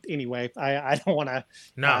 So anyway, I don't want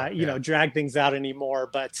to, drag things out anymore,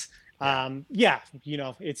 but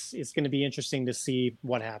it's going to be interesting to see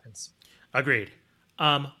what happens. Agreed.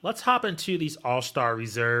 Let's hop into these all-star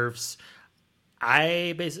reserves.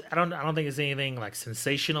 I don't think there's anything like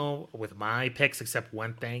sensational with my picks except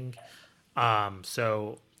one thing.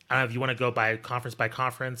 So I don't know if you want to go by conference.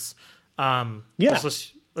 Let's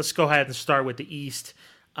go ahead and start with the East.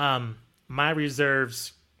 My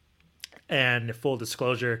reserves, and full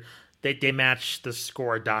disclosure, they match the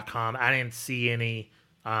score.com. I didn't see any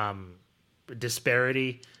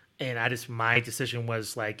disparity, and my decision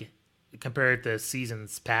was like, compared to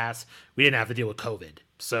seasons past, we didn't have to deal with COVID,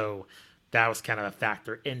 so that was kind of a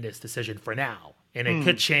factor in this decision for now. And it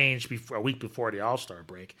could change a week before the All-Star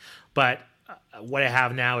break. But what I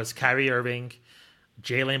have now is Kyrie Irving,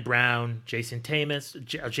 Jaylen Brown, Jason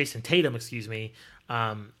Tatum, excuse me.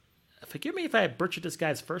 Forgive me if I butchered this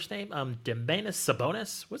guy's first name. Domantas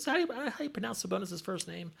Sabonis. How do you pronounce Sabonis' first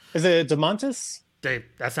name? Is it DeMontis?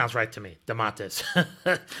 That sounds right to me. DeMontis.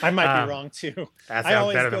 I might be wrong too. That I sounds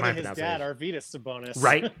always better go than my to his dad, Arvydas Sabonis.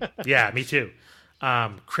 Right? Yeah, me too.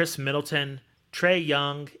 Chris Middleton, Trey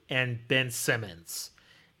Young, and Ben Simmons.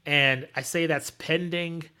 And I say that's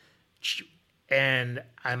pending, and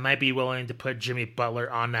I might be willing to put Jimmy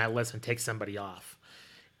Butler on that list and take somebody off.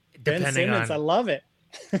 Ben Simmons, I love it.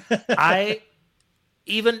 I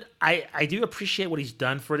do appreciate what he's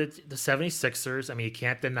done for the 76ers. I mean, you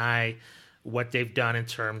can't deny what they've done in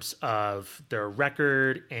terms of their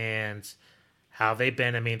record and how they've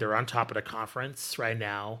been. I mean, they're on top of the conference right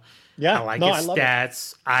now. Yeah, I like his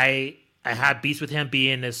stats. I have beats with him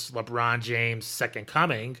being this LeBron James second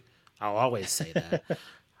coming. I'll always say that.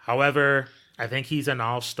 However, I think he's an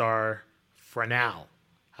all-star for now.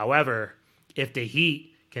 However, if the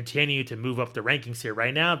Heat continue to move up the rankings here,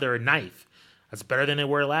 right now they're ninth. That's better than they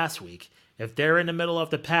were last week. If they're in the middle of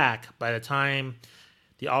the pack by the time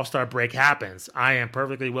the All-Star break happens, I am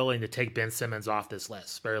perfectly willing to take Ben Simmons off this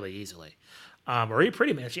list fairly easily. Or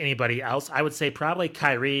pretty much anybody else. I would say probably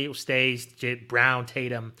Kyrie stays, Brown,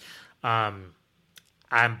 Tatum. I'm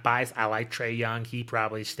biased. I like Trey Young. He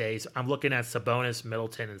probably stays. I'm looking at Sabonis,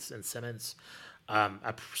 Middleton, and Simmons.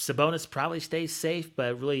 Sabonis probably stays safe,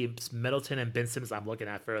 but really Middleton and Ben Simmons I'm looking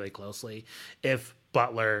at fairly closely. If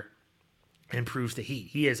Butler improves the Heat,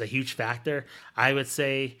 he is a huge factor. I would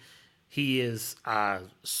say he is,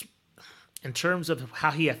 in terms of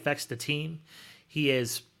how he affects the team, he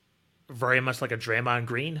is very much like a Draymond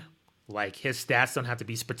Green. Like, his stats don't have to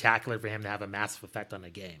be spectacular for him to have a massive effect on the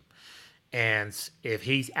game. And if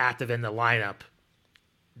he's active in the lineup,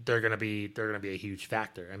 they're gonna be a huge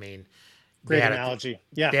factor. I mean, great analogy.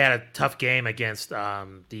 They had a tough game against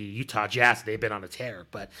the Utah Jazz. They've been on a tear,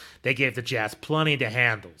 but they gave the Jazz plenty to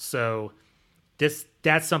handle. So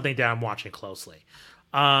that's something that I'm watching closely.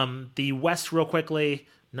 The West, real quickly,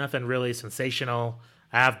 nothing really sensational.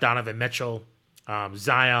 I have Donovan Mitchell,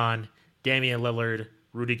 Zion, Damian Lillard,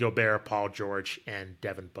 Rudy Gobert, Paul George, and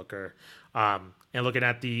Devin Booker. And looking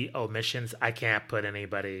at the omissions, I can't put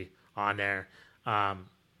anybody on there.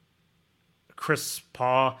 Chris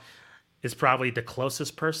Paul is probably the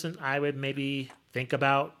closest person I would maybe think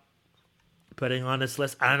about putting on this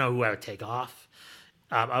list. I don't know who I would take off.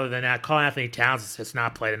 Other than that, Karl Anthony Towns has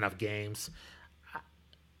not played enough games.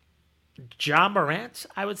 John Morant,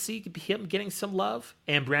 I would see him getting some love,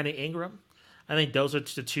 and Brandon Ingram. I think those are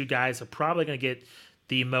the two guys who are probably going to get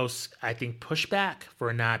the most, I think, pushback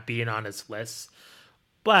for not being on this list.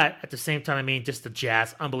 But at the same time, I mean, just the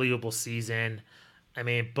Jazz, unbelievable season. I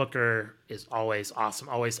mean, Booker is always awesome,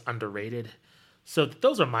 always underrated. So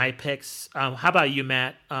those are my picks. How about you,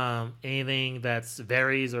 Matt? Anything that's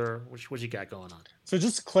varies, or what you got going on? So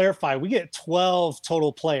just to clarify, we get 12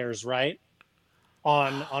 total players, right?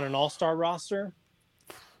 On an all-star roster?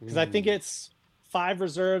 Because I think it's 5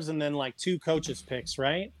 reserves and then like 2 coaches picks,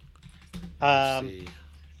 right?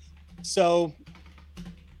 So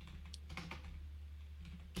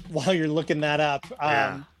while you're looking that up,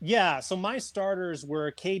 so my starters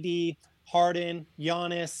were KD, Harden,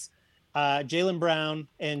 Giannis, Jaylen Brown,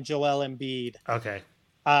 and Joel Embiid. Okay.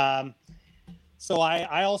 So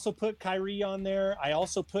I also put Kyrie on there. I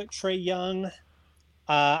also put Trey Young.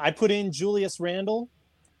 I put in Julius Randle.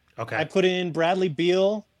 Okay. I put in Bradley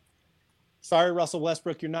Beal. Sorry, Russell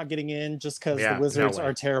Westbrook, you're not getting in just because the Wizards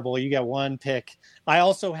are terrible. You got 1 pick. I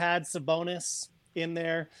also had Sabonis in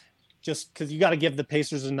there just because you got to give the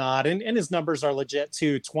Pacers a nod. And his numbers are legit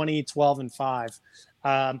too, 20, 12, and 5.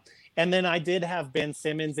 And then I did have Ben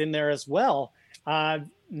Simmons in there as well.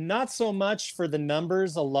 Not so much for the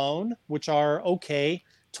numbers alone, which are okay,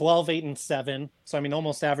 12, 8, and 7. So, I mean,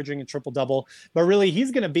 almost averaging a triple-double. But really, he's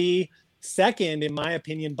going to be second, in my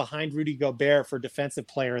opinion, behind Rudy Gobert for Defensive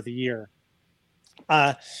Player of the Year.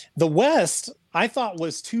 The West, I thought,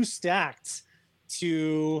 was too stacked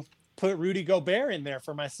to put Rudy Gobert in there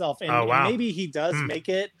for myself. And maybe he does make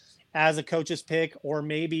it as a coach's pick, or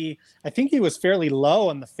maybe I think he was fairly low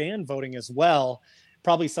on the fan voting as well.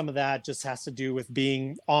 Probably some of that just has to do with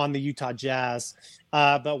being on the Utah Jazz.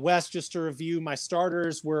 But West, just to review, my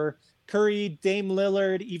starters were Curry, Dame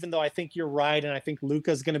Lillard, even though I think you're right, and I think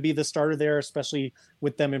Luka's going to be the starter there, especially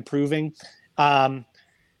with them improving.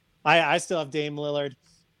 I still have Dame Lillard.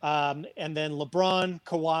 And then LeBron,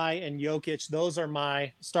 Kawhi, and Jokic. Those are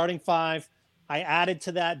my starting 5. I added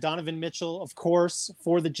to that Donovan Mitchell, of course,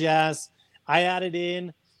 for the Jazz. I added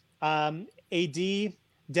in AD,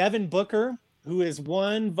 Devin Booker, who is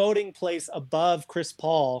 1 voting place above Chris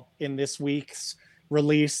Paul in this week's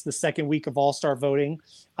release, the second week of All-Star voting.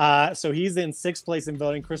 So he's in 6th place in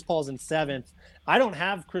voting. Chris Paul's in 7th. I don't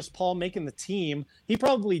have Chris Paul making the team. He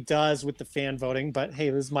probably does with the fan voting, but hey,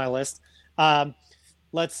 this is my list.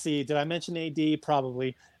 Let's see. Did I mention AD?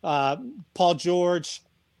 Probably. Paul George,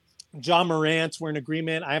 John Morant, we're in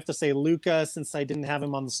agreement. I have to say Luka since I didn't have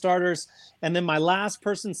him on the starters. And then my last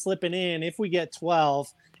person slipping in, if we get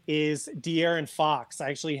 12, is De'Aaron Fox. I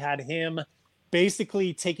actually had him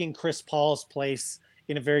basically taking Chris Paul's place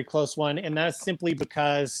in a very close one. And that's simply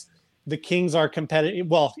because the Kings are competitive.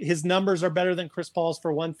 Well, his numbers are better than Chris Paul's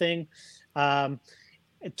for one thing.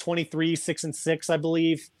 23, 6-6, I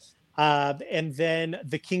believe. And then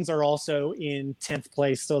the Kings are also in 10th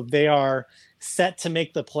place. So they are set to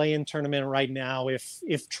make the play-in tournament right now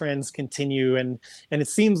if trends continue. And it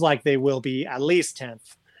seems like they will be at least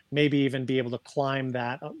 10th, maybe even be able to climb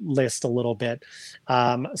that list a little bit.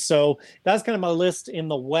 So that's kind of my list in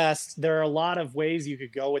the West. There are a lot of ways you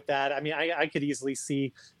could go with that. I mean, I could easily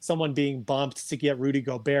see someone being bumped to get Rudy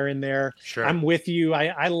Gobert in there. Sure. I'm with you.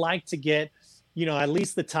 I like to get, at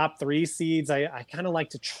least the top 3 seeds. I kind of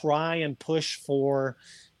like to try and push for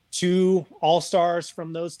 2 all-stars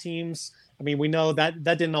from those teams. I mean, we know that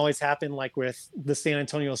didn't always happen, like with the San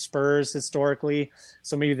Antonio Spurs historically.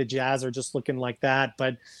 So maybe the Jazz are just looking like that.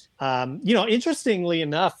 But, interestingly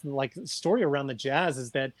enough, like the story around the Jazz is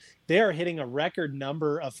that they are hitting a record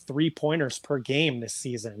number of 3-pointers per game this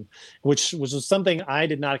season, which was something I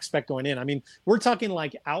did not expect going in. I mean, we're talking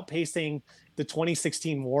like outpacing the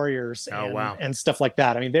 2016 Warriors and stuff like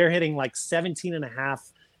that. I mean, they're hitting like 17 and a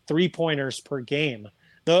half 3-pointers per game.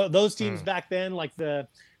 Those teams back then, like the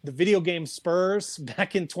video game Spurs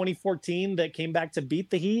back in 2014 that came back to beat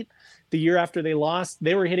the Heat the year after they lost,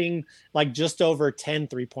 they were hitting like just over 10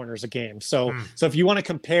 3-pointers a game. So if you want to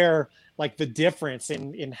compare like the difference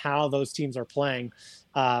in how those teams are playing,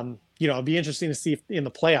 it'd be interesting to see if in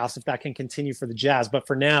the playoffs, if that can continue for the Jazz. But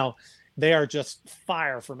for now, they are just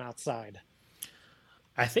fire from outside.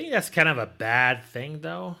 I think that's kind of a bad thing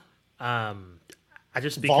though.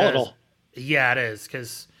 Because volatile. Yeah, it is,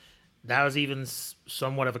 because that was even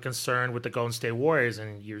somewhat of a concern with the Golden State Warriors,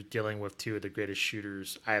 and you're dealing with 2 of the greatest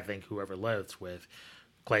shooters, I think, who ever lived, with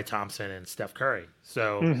Klay Thompson and Steph Curry.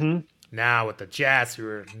 So now with the Jazz, who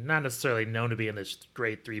are not necessarily known to be in this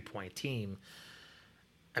great 3-point team,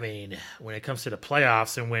 I mean, when it comes to the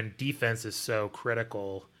playoffs and when defense is so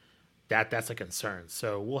critical, that's a concern.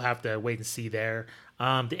 So we'll have to wait and see there.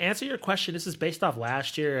 To answer your question, this is based off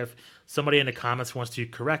last year. If somebody in the comments wants to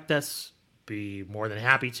correct us, be more than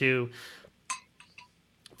happy to.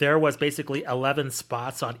 There was basically 11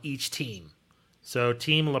 spots on each team. So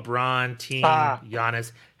Team LeBron, Team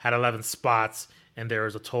Giannis had 11 spots, and there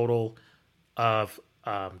was a total of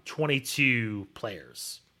 22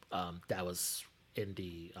 players that was in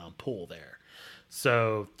the pool there.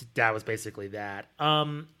 So that was basically that.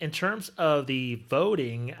 In terms of the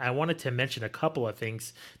voting, I wanted to mention a couple of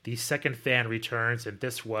things. The second fan returns, and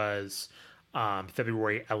this was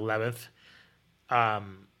February 11th.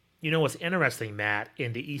 What's interesting, Matt,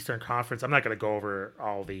 in the Eastern Conference, I'm not going to go over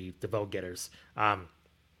all the vote getters.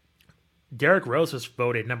 Derrick Rose was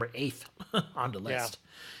voted number 8th on the list.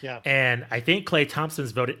 Yeah. And I think Klay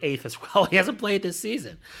Thompson's voted 8th as well. He hasn't played this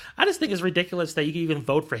season. I just think it's ridiculous that you can even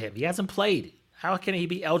vote for him. He hasn't played. How can he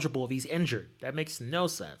be eligible if he's injured? That makes no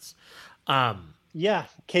sense.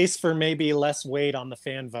 Case for maybe less weight on the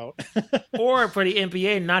fan vote. Or for the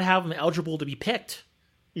NBA, not have him eligible to be picked.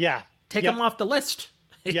 Yeah. Take him off the list.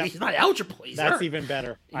 Yep. He's not eligible. That's hurt. Even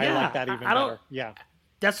better. I like that even better. Yeah.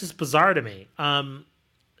 That's just bizarre to me.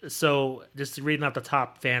 So just reading out the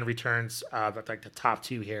top fan returns, like the top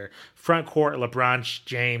 2 here. Front court, LeBron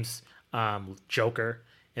James, Joker.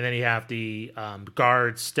 And then you have the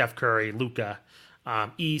guards, Steph Curry, Luka.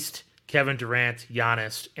 East, Kevin Durant,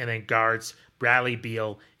 Giannis. And then guards, Bradley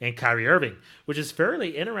Beal and Kyrie Irving, which is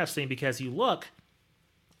fairly interesting because you look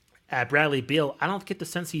at Bradley Beal, I don't get the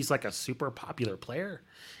sense he's like a super popular player.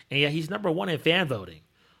 And yet he's number 1 in fan voting,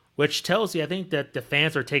 which tells you, I think, that the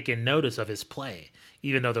fans are taking notice of his play,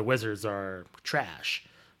 even though the Wizards are trash.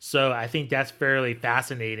 So I think that's fairly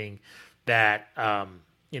fascinating that,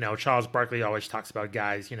 Charles Barkley always talks about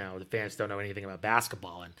guys, the fans don't know anything about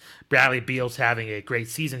basketball. And Bradley Beal's having a great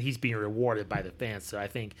season. He's being rewarded by the fans. So I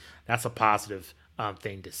think that's a positive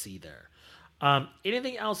thing to see there.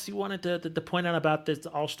 Anything else you wanted to point out about this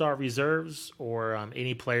All-Star reserves, or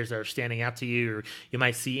any players that are standing out to you, or you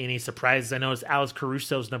might see any surprises? I noticed Alex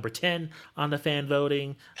Caruso's number 10 on the fan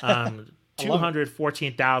voting,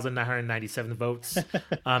 214,997 votes.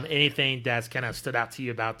 Anything that's kind of stood out to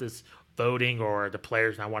you about this voting, or the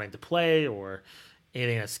players not wanting to play, or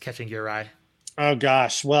anything that's catching your eye? Oh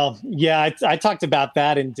gosh. Well, yeah, I talked about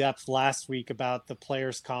that in depth last week about the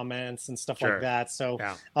players' comments and stuff like Sure. that. So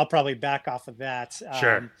Yeah. I'll probably back off of that.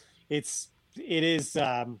 Sure. It is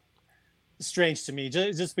strange to me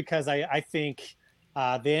just because I think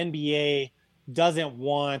the NBA doesn't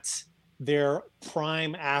want their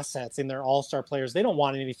prime assets in their all-star players. They don't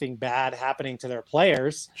want anything bad happening to their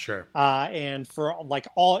players. Sure. And for like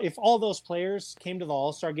all, if all those players came to the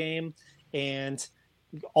all-star game and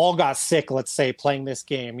all got sick, let's say, playing this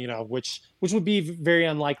game, which would be very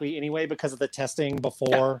unlikely anyway because of the testing Yeah.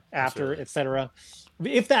 before, after, Absolutely. etc.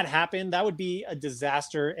 If that happened, that would be a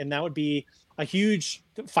disaster, and that would be a huge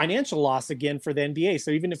financial loss again for the NBA.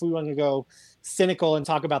 So even if we want to go cynical and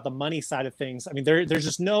talk about the money side of things, I mean, there's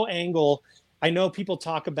just no angle. I know people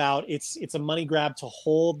talk about it's a money grab to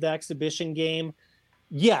hold the exhibition game.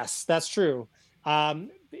 Yes, that's true.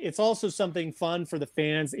 It's also something fun for the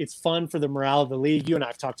fans. It's fun for the morale of the league. You and I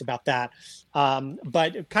have talked about that.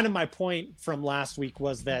 But kind of my point from last week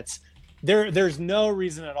was that there's no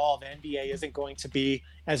reason at all the NBA isn't going to be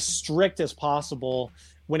as strict as possible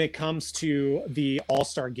when it comes to the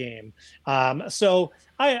All-Star game. So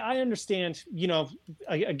I understand,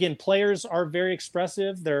 again, players are very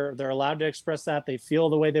expressive. They're allowed to express that. They feel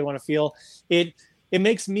the way they want to feel. It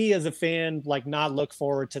makes me as a fan like not look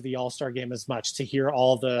forward to the All-Star game as much to hear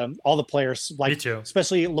all the players, Me like too.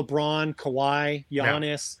 especially LeBron, Kawhi, Yeah.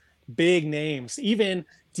 Giannis, big names. Even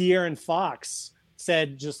De'Aaron Fox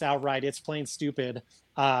said just outright it's plain stupid.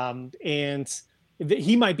 And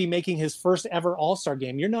he might be making his first ever All-Star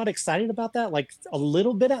game. You're not excited about that? Like a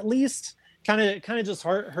little bit at least? Kind of just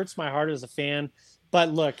hurts my heart as a fan. But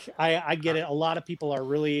look, I get it. A lot of people are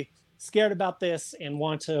really scared about this and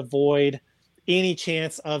want to avoid any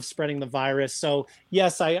chance of spreading the virus. So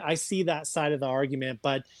yes, I see that side of the argument,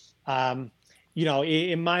 but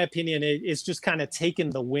in my opinion, it's just kind of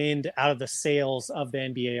taken the wind out of the sails of the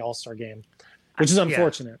NBA All-Star game, which is Yeah.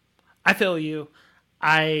 unfortunate. I feel you.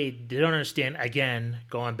 I don't understand, again,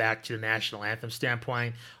 going back to the national anthem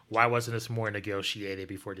standpoint, why wasn't this more negotiated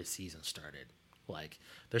before the season started? Like,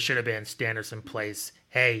 there should have been standards in place.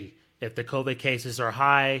 Hey, if the COVID cases are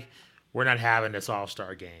high, we're not having this All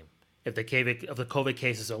Star game. If the COVID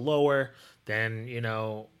cases are lower, then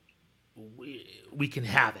we can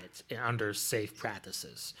have it under safe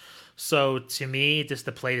practices. So to me, just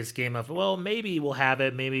to play this game of, well, maybe we'll have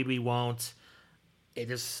it, maybe we won't, it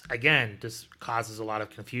just causes a lot of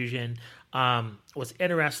confusion. What's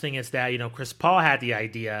interesting is that Chris Paul had the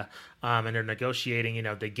idea, and they're negotiating.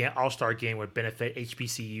 The All Star game would benefit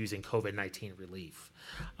HBCUs in COVID-19 relief,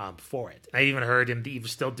 for it. I even heard him even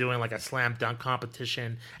still doing like a slam dunk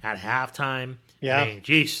competition at halftime. I Yeah. mean,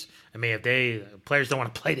 geez. I mean, if players don't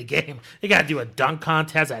want to play the game, they got to do a dunk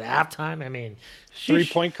contest at halftime. I mean, Three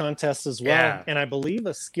sheesh. point contest as well. Yeah. And I believe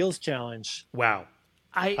a skills challenge. Wow.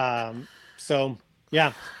 I So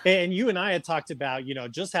yeah. And you and I had talked about,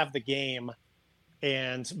 just have the game.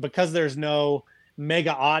 And because there's no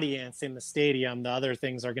mega audience in the stadium, the other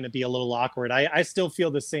things are going to be a little awkward. I still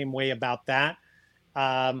feel the same way about that.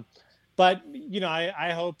 Um, but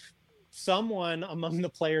I hope someone among the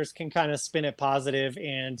players can kind of spin it positive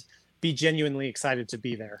and be genuinely excited to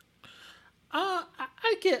be there.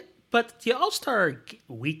 I get, but the All Star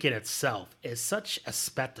weekend itself is such a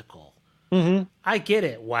spectacle. Mm-hmm. I get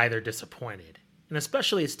it why they're disappointed. And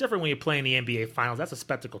especially, it's different when you're playing the NBA Finals. That's a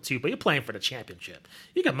spectacle too, but you're playing for the championship.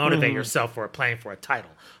 You can motivate Mm-hmm. yourself for playing for a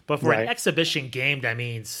title. But for an Right. exhibition game that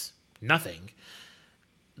means nothing,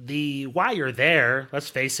 while you're there, let's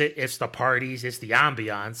face it, it's the parties, it's the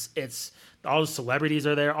ambiance, it's all the celebrities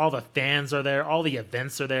are there, all the fans are there, all the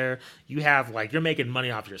events are there. You have you're making money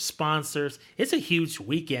off your sponsors. It's a huge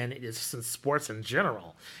weekend. It's in sports in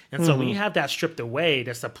general, and so when Mm-hmm. you have that stripped away,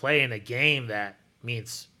 just to play in a game that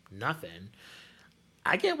means nothing,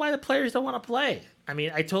 I get why the players don't want to play. I mean,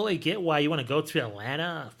 I totally get why you want to go to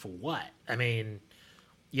Atlanta for what. I mean,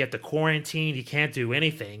 you have to quarantine. You can't do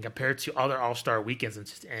anything compared to other All Star weekends,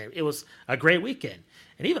 and it was a great weekend.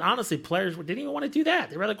 And even honestly, players didn't even want to do that.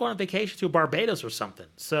 They'd rather go on vacation to Barbados or something.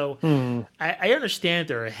 So Mm-hmm. I understand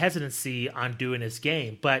their hesitancy on doing this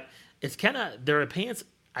game, but it's kind of their opinions.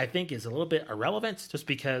 I think is a little bit irrelevant, just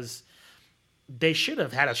because they should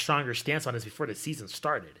have had a stronger stance on this before the season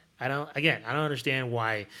started. I don't understand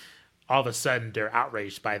why all of a sudden they're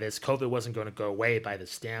outraged by this. COVID wasn't going to go away by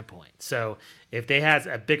this standpoint. So if they had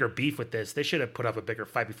a bigger beef with this, they should have put up a bigger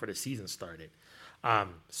fight before the season started.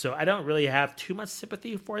 So I don't really have too much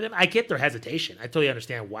sympathy for them. I get their hesitation. I totally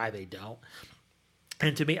understand why they don't.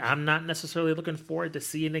 And to me, I'm not necessarily looking forward to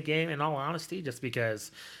seeing the game, in all honesty, just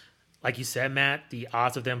because, like you said, Matt, the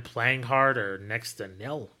odds of them playing hard are next to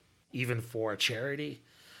nil, even for a charity.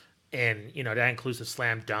 And, that includes the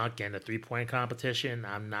slam dunk and the 3-point competition.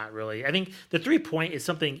 I'm not really. I think the 3-point is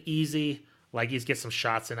something easy. Like, he's get some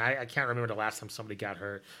shots. And I can't remember the last time somebody got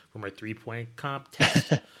hurt from a 3-point comp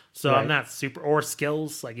test. So Right. I'm not super. Or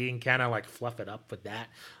skills. Like, you can kind of, like, fluff it up with that.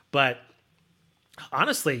 But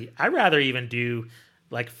honestly, I'd rather even do,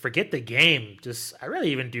 like, forget the game. I'd rather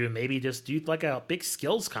even do like a big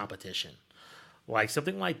skills competition. Like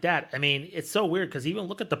something like that. I mean, it's so weird because even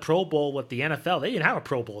look at the Pro Bowl with the NFL. They didn't have a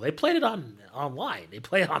Pro Bowl. They played it online. They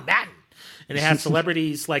played it on Madden, and they had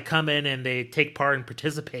celebrities like come in and they take part and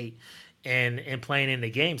participate in playing in the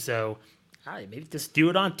game. So, maybe just do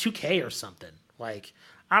it on 2K or something. Like,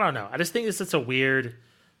 I don't know. I just think it's such a weird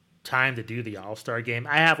time to do the All-Star game.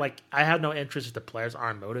 I have no interest if the players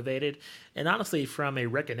aren't motivated. And honestly, from a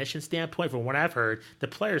recognition standpoint, from what I've heard, the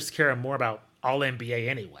players care more about All-NBA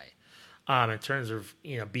anyway. In terms of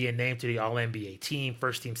being named to the All NBA team,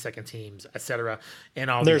 first team, second teams, etc., and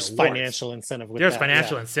all There's the awards. financial incentive. There's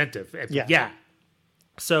financial incentive. Yeah.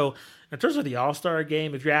 So in terms of the All Star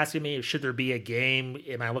game, if you're asking me, should there be a game?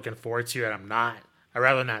 Am I looking forward to it? I'm not. I'd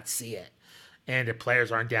rather not see it. And if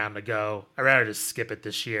players aren't down to go, I'd rather just skip it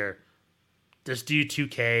this year. Just do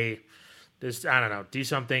 2K. Just, I don't know, do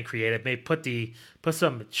something creative. Maybe put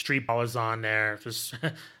some street ballers on there. Just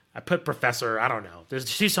I put Professor, I don't know.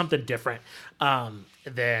 Just do something different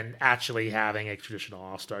than actually having a traditional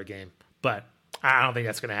All-Star game. But I don't think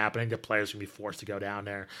that's going to happen. I think the players are going to be forced to go down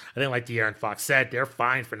there. I think like De'Aaron Fox said, they're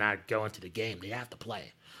fine for not going to the game. They have to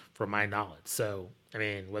play, from my knowledge. So, I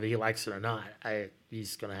mean, whether he likes it or not,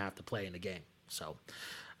 he's going to have to play in the game. So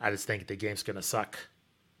I just think the game's going to suck.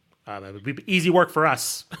 It would be easy work for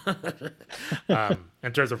us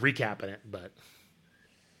in terms of recapping it. But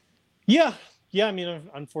Yeah. I mean,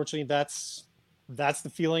 unfortunately, that's the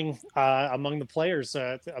feeling among the players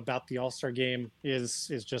about the All-Star game is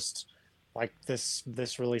just like this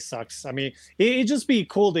really sucks. I mean, it'd just be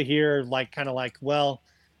cool to hear well,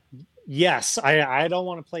 yes, I don't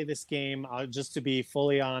want to play this game. Just to be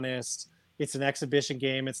fully honest, it's an exhibition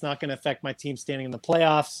game. It's not going to affect my team standing in the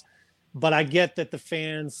playoffs, but I get that the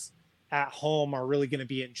fans at home are really going to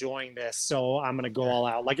be enjoying this. So I'm going to go all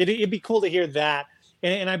out. Like it'd be cool to hear that.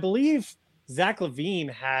 And I believe Zach LaVine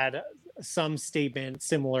had some statement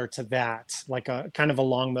similar to that, like a kind of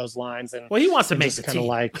along those lines. And well, he wants to make the kind team. of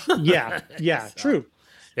like, yeah, so, true.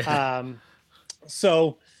 Yeah.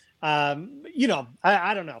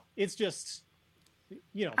 I don't know. It's just,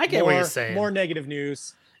 I get what you're saying. More negative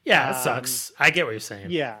news. Yeah, it sucks. I get what you're saying.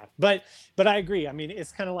 Yeah, but I agree. I mean,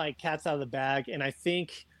 it's kind of like cat's out of the bag. And I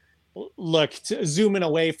think, look, to zooming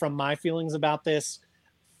away from my feelings about this,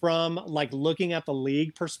 from like looking at the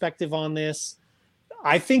league perspective on this,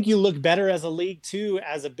 I think you look better as a league too,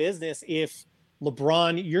 as a business, if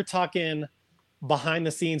LeBron, you're talking behind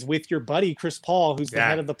the scenes with your buddy Chris Paul, who's the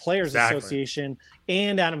head of the Players Association,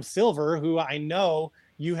 and Adam Silver, who I know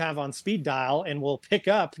you have on speed dial and will pick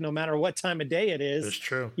up no matter what time of day it is. That's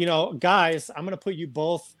true. Guys, I'm going to put you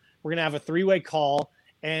both. We're going to have a 3-way call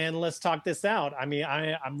and let's talk this out. I mean,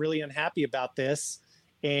 I'm really unhappy about this.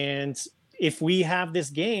 And if we have this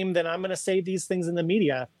game, then I'm going to say these things in the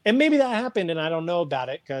media. And maybe that happened and I don't know about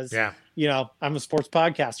it because, I'm a sports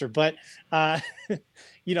podcaster. But,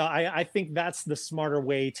 I think that's the smarter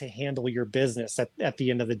way to handle your business at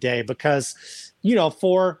the end of the day. Because,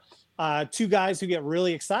 for two guys who get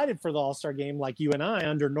really excited for the All-Star game like you and I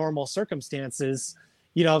under normal circumstances,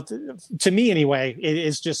 to me anyway,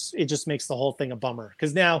 it just makes the whole thing a bummer.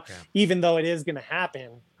 Because now, even though it is going to happen,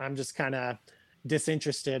 I'm just kind of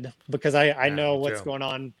disinterested because I know what's going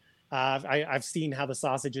on. I've seen how the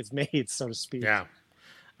sausage is made, so to speak. Yeah,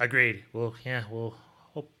 agreed. Well, we'll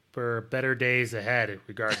hope for better days ahead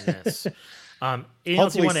regarding this.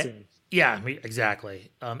 Hopefully soon. Yeah, exactly.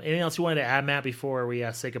 Anything else you wanted to add, Matt, before we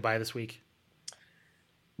say goodbye this week?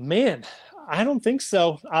 Man, I don't think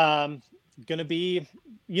so. Going to be,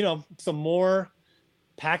 some more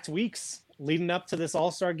packed weeks leading up to this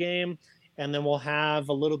All-Star game. And then we'll have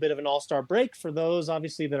a little bit of an All-Star break for those,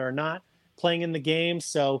 obviously, that are not playing in the game.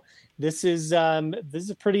 So this is a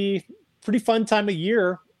pretty fun time of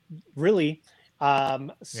year, really.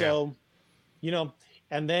 And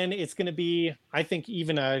then it's going to be, I think,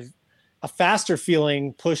 even a faster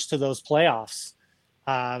feeling push to those playoffs.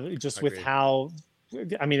 With how,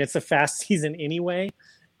 I mean, it's a fast season anyway,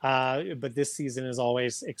 but this season is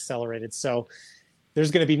always accelerated. So there's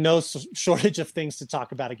going to be no shortage of things to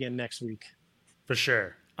talk about again next week. For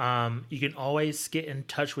sure. You can always get in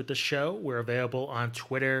touch with the show. We're available on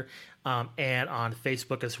Twitter and on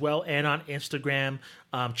Facebook as well, and on Instagram.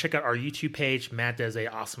 Check out our YouTube page. Matt does an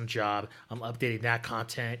awesome job updating that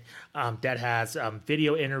content. That has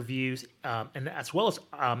video interviews and as well as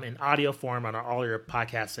in audio form on all your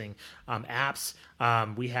podcasting apps.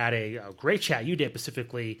 We had a great chat you did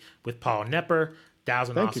specifically with Paul Nepper. That was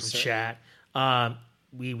an awesome chat.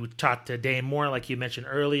 We talked to Dane Moore, like you mentioned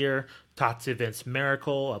earlier, talked to Vince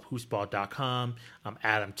Miracle of Hoopsball.com,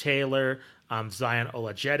 Adam Taylor, Zion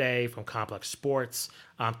Olajede from Complex Sports,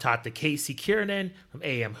 talked to Casey Kiernan from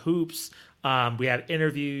AM Hoops. We have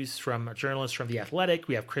interviews from journalists from The Athletic.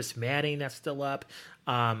 We have Chris Manning that's still up.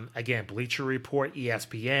 Again, Bleacher Report,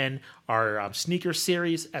 ESPN, our sneaker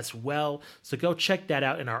series as well. So go check that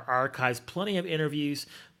out in our archives. Plenty of interviews.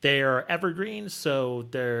 They are evergreen, so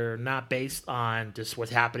they're not based on just what's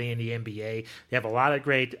happening in the NBA. They have a lot of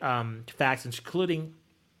great facts, including,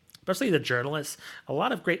 especially the journalists, a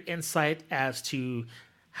lot of great insight as to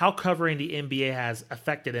how covering the NBA has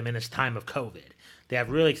affected him in his time of COVID. They have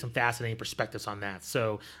really some fascinating perspectives on that.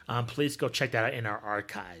 So please go check that out in our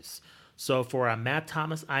archives. So for Matt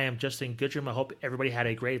Thomas, I am Justin Goodrum. I hope everybody had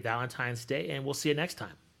a great Valentine's Day, and we'll see you next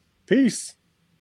time. Peace.